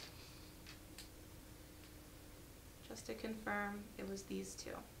wanted. Just to confirm, it was these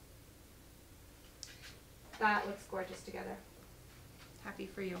two. That looks gorgeous together. Happy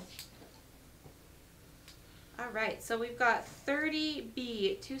for you. All right, so we've got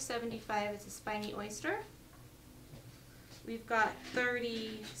 30B at 275. It's a spiny oyster. We've got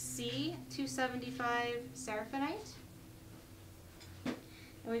 30C, 275 Seraphinite. And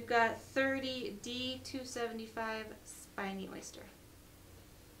we've got 30D, 275 spiny oyster.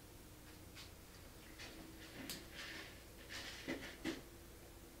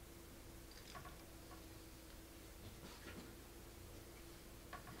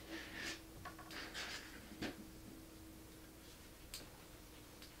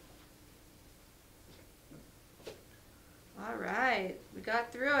 All right, we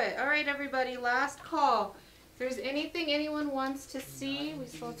got through it. All right, everybody, last call. If there's anything anyone wants to see, we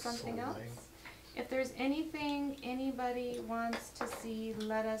still have something else. If there's anything anybody wants to see,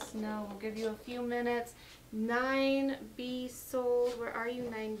 let us know. We'll give you a few minutes. 9B sold. Where are you,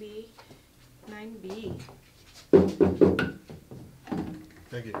 9B? 9B.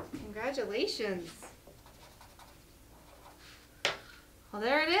 Thank you. Congratulations. Well,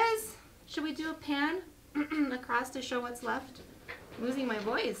 there it is. Should we do a pan across to show what's left. I'm losing my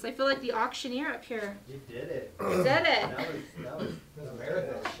voice. I feel like the auctioneer up here. You did it. You did it. That was a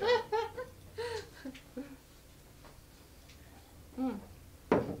marathon show. Mm.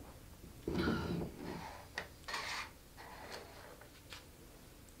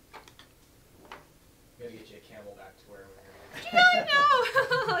 Gotta get you a camelback to wear when Yeah, I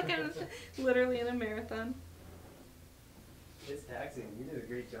know. Like I'm literally in a marathon. It's taxing. You did a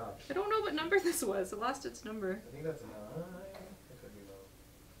great job. I don't know what number this was. It lost its number. I think that's a 9. I could be wrong.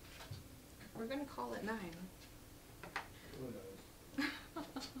 We're gonna call it 9. Who knows?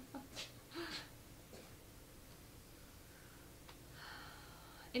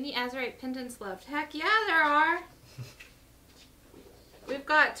 Any Azurite pendants left? Heck yeah, there are. We've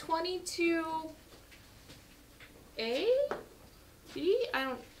got 22 A? B?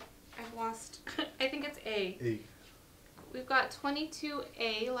 I've lost. I think it's A. A. We've got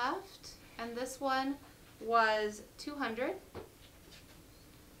 22A left, and this one was 200.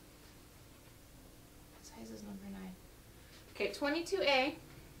 Size is number 9. Okay, 22A.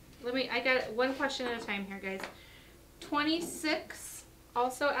 I got one question at a time here, guys. 26,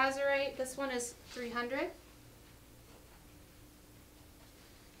 also Azurite. This one is 300.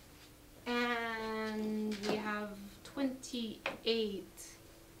 And we have 28,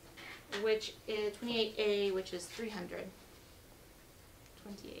 which is 28A, which is 300.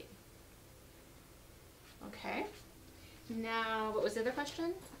 28. Okay. Now, what was the other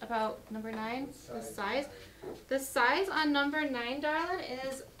question about number 9? The size. The size on number 9, darling,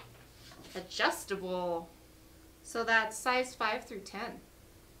 is adjustable. So that's size 5 through 10.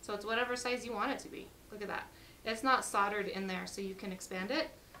 So it's whatever size you want it to be. Look at that. It's not soldered in there, so you can expand it.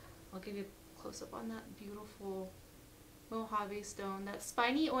 I'll give you a close-up on that beautiful Mojave stone. That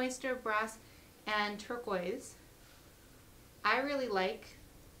spiny oyster, brass, and turquoise. I really like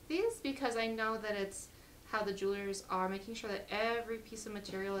these because I know that it's how the jewelers are making sure that every piece of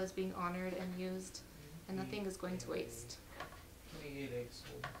material is being honored and used and nothing is going to waste. 28 eggs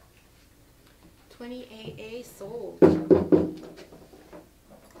sold. 28A sold.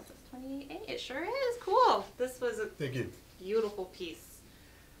 28A, it sure is. Cool. This was a Thank you. beautiful piece.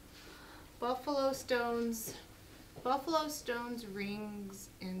 Buffalo stones rings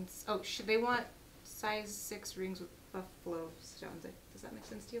in, oh, should they want size 6 rings with buffalo stones? Does that make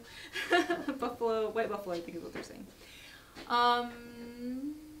sense to you? White buffalo, I think is what they're saying.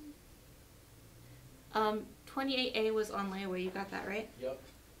 28A was on layaway, you got that right? Yep.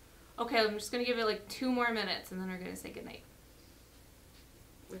 Okay, I'm just gonna give it like 2 more minutes and then we're gonna say goodnight.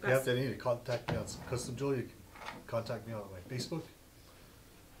 We've If you have to need to contact me on some custom jewelry, you can contact me on my Facebook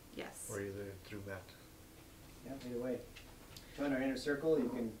Yes. or either through Matt. Yeah, either way. Join our inner circle. You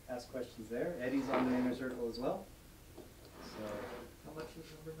can ask questions there. Eddie's on the inner circle as well. So, How much was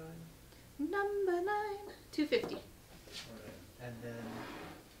number 9? Number 9, 250. Alright. And then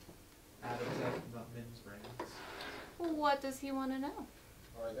Adam's asking about men's brands. What does he want to know?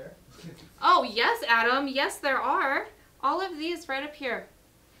 Are there? Oh, yes, Adam. Yes, there are. All of these right up here.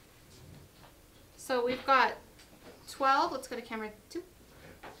 So we've got 12. Let's go to camera 2.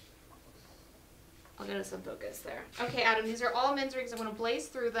 I'll get us some focus there. Okay, Adam, these are all men's rings. I'm going to blaze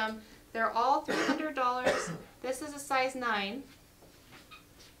through them. They're all $300. This is a size 9.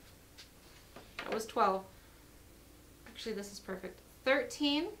 That was 12. Actually, this is perfect.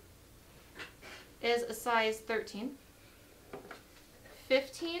 13 is a size 13.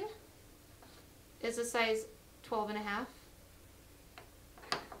 15 is a size 12 and a half.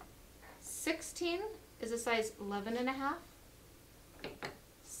 16 is a size 11 and a half.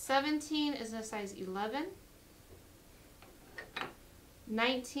 17 is a size 11.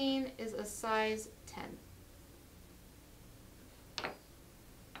 19 is a size 10.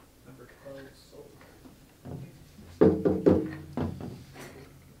 Number 12 sold.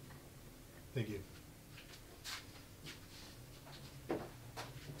 Thank you.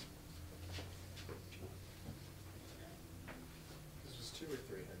 This was 2 or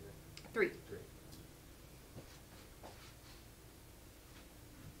 300? 3. 3.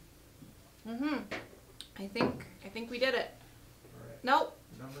 I think we did it. Alright. Nope,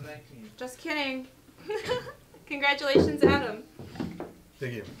 Number 19. just kidding. Congratulations, Adam.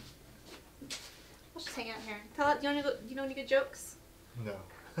 Thank you. Let's just hang out here. You know any good jokes? No.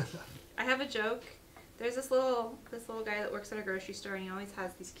 I have a joke. There's this little guy that works at a grocery store and he always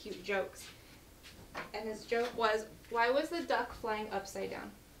has these cute jokes. And his joke was, why was the duck flying upside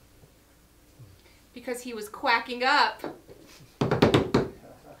down? Because he was quacking up.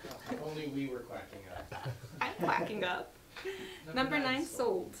 Only we were quacking up. I'm quacking up. Number 9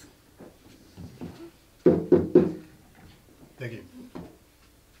 sold. Thank you.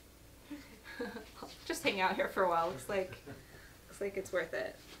 Just just hang out here for a while. Looks like it's worth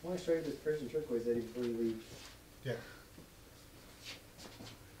it. I want to show you this Persian turquoise, Eddie, before you leave. Yeah.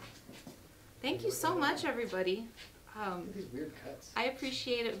 Thank you so much, everybody. Look at these weird cuts. I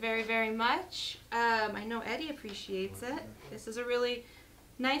appreciate it very, very much. I know Eddie appreciates it. This is a really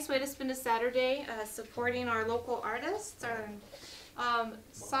nice way to spend a Saturday supporting our local artists.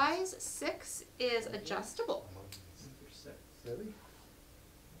 Size 6 is adjustable. Number 6. Really?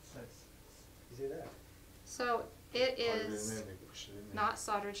 Size. You see that? So it is And then they push it in there. not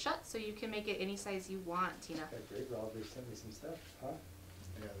soldered shut, so you can make it any size you want, Tina. Okay, great. Rob, they sent me some stuff, huh?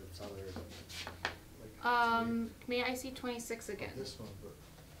 Yeah, that's how they're. May I see 26 again? This one, but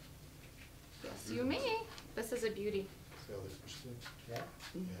Yes, you may. This is a beauty. see how they push it in? Yeah.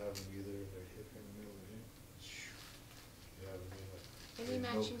 You have them either in their hip in the middle of it. You have them in like. Any they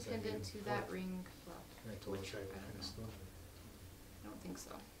matching know that they pendant didn't to that plug. ring? Well, I told which her I that don't kind of know. stuff. I don't think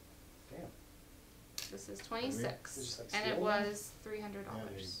so. Damn. This is It's 26, just like and it steel was $300. Yeah, they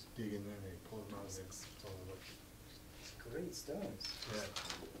dig in there and they pull them out and it's all like, It's great stones. yeah,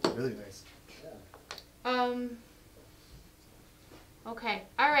 really nice. Yeah. Okay.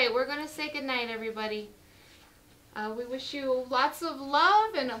 All right, we're gonna say goodnight, everybody. We wish you lots of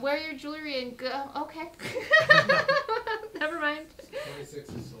love and wear your jewelry and go. Okay. Never mind. 26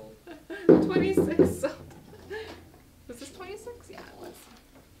 is sold. 26. So. Was this 26? Yeah, it was.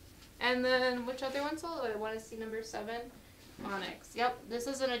 And then which other one sold? I want to see number 7. Onyx. Yep, this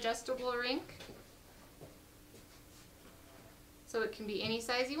is an adjustable ring. So it can be any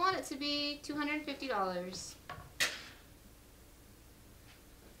size you want it to be. $250.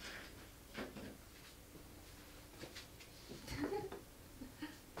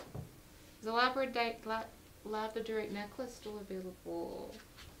 Is the labradorite necklace still available?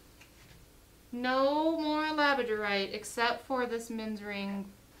 No more labradorite except for this men's ring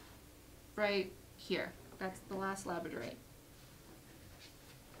right here. That's the last labradorite.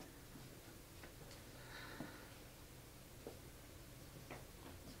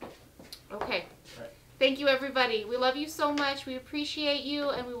 Okay. Right. Thank you, everybody. We love you so much. We appreciate you,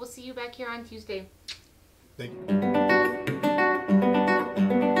 and we will see you back here on Tuesday. Thank you.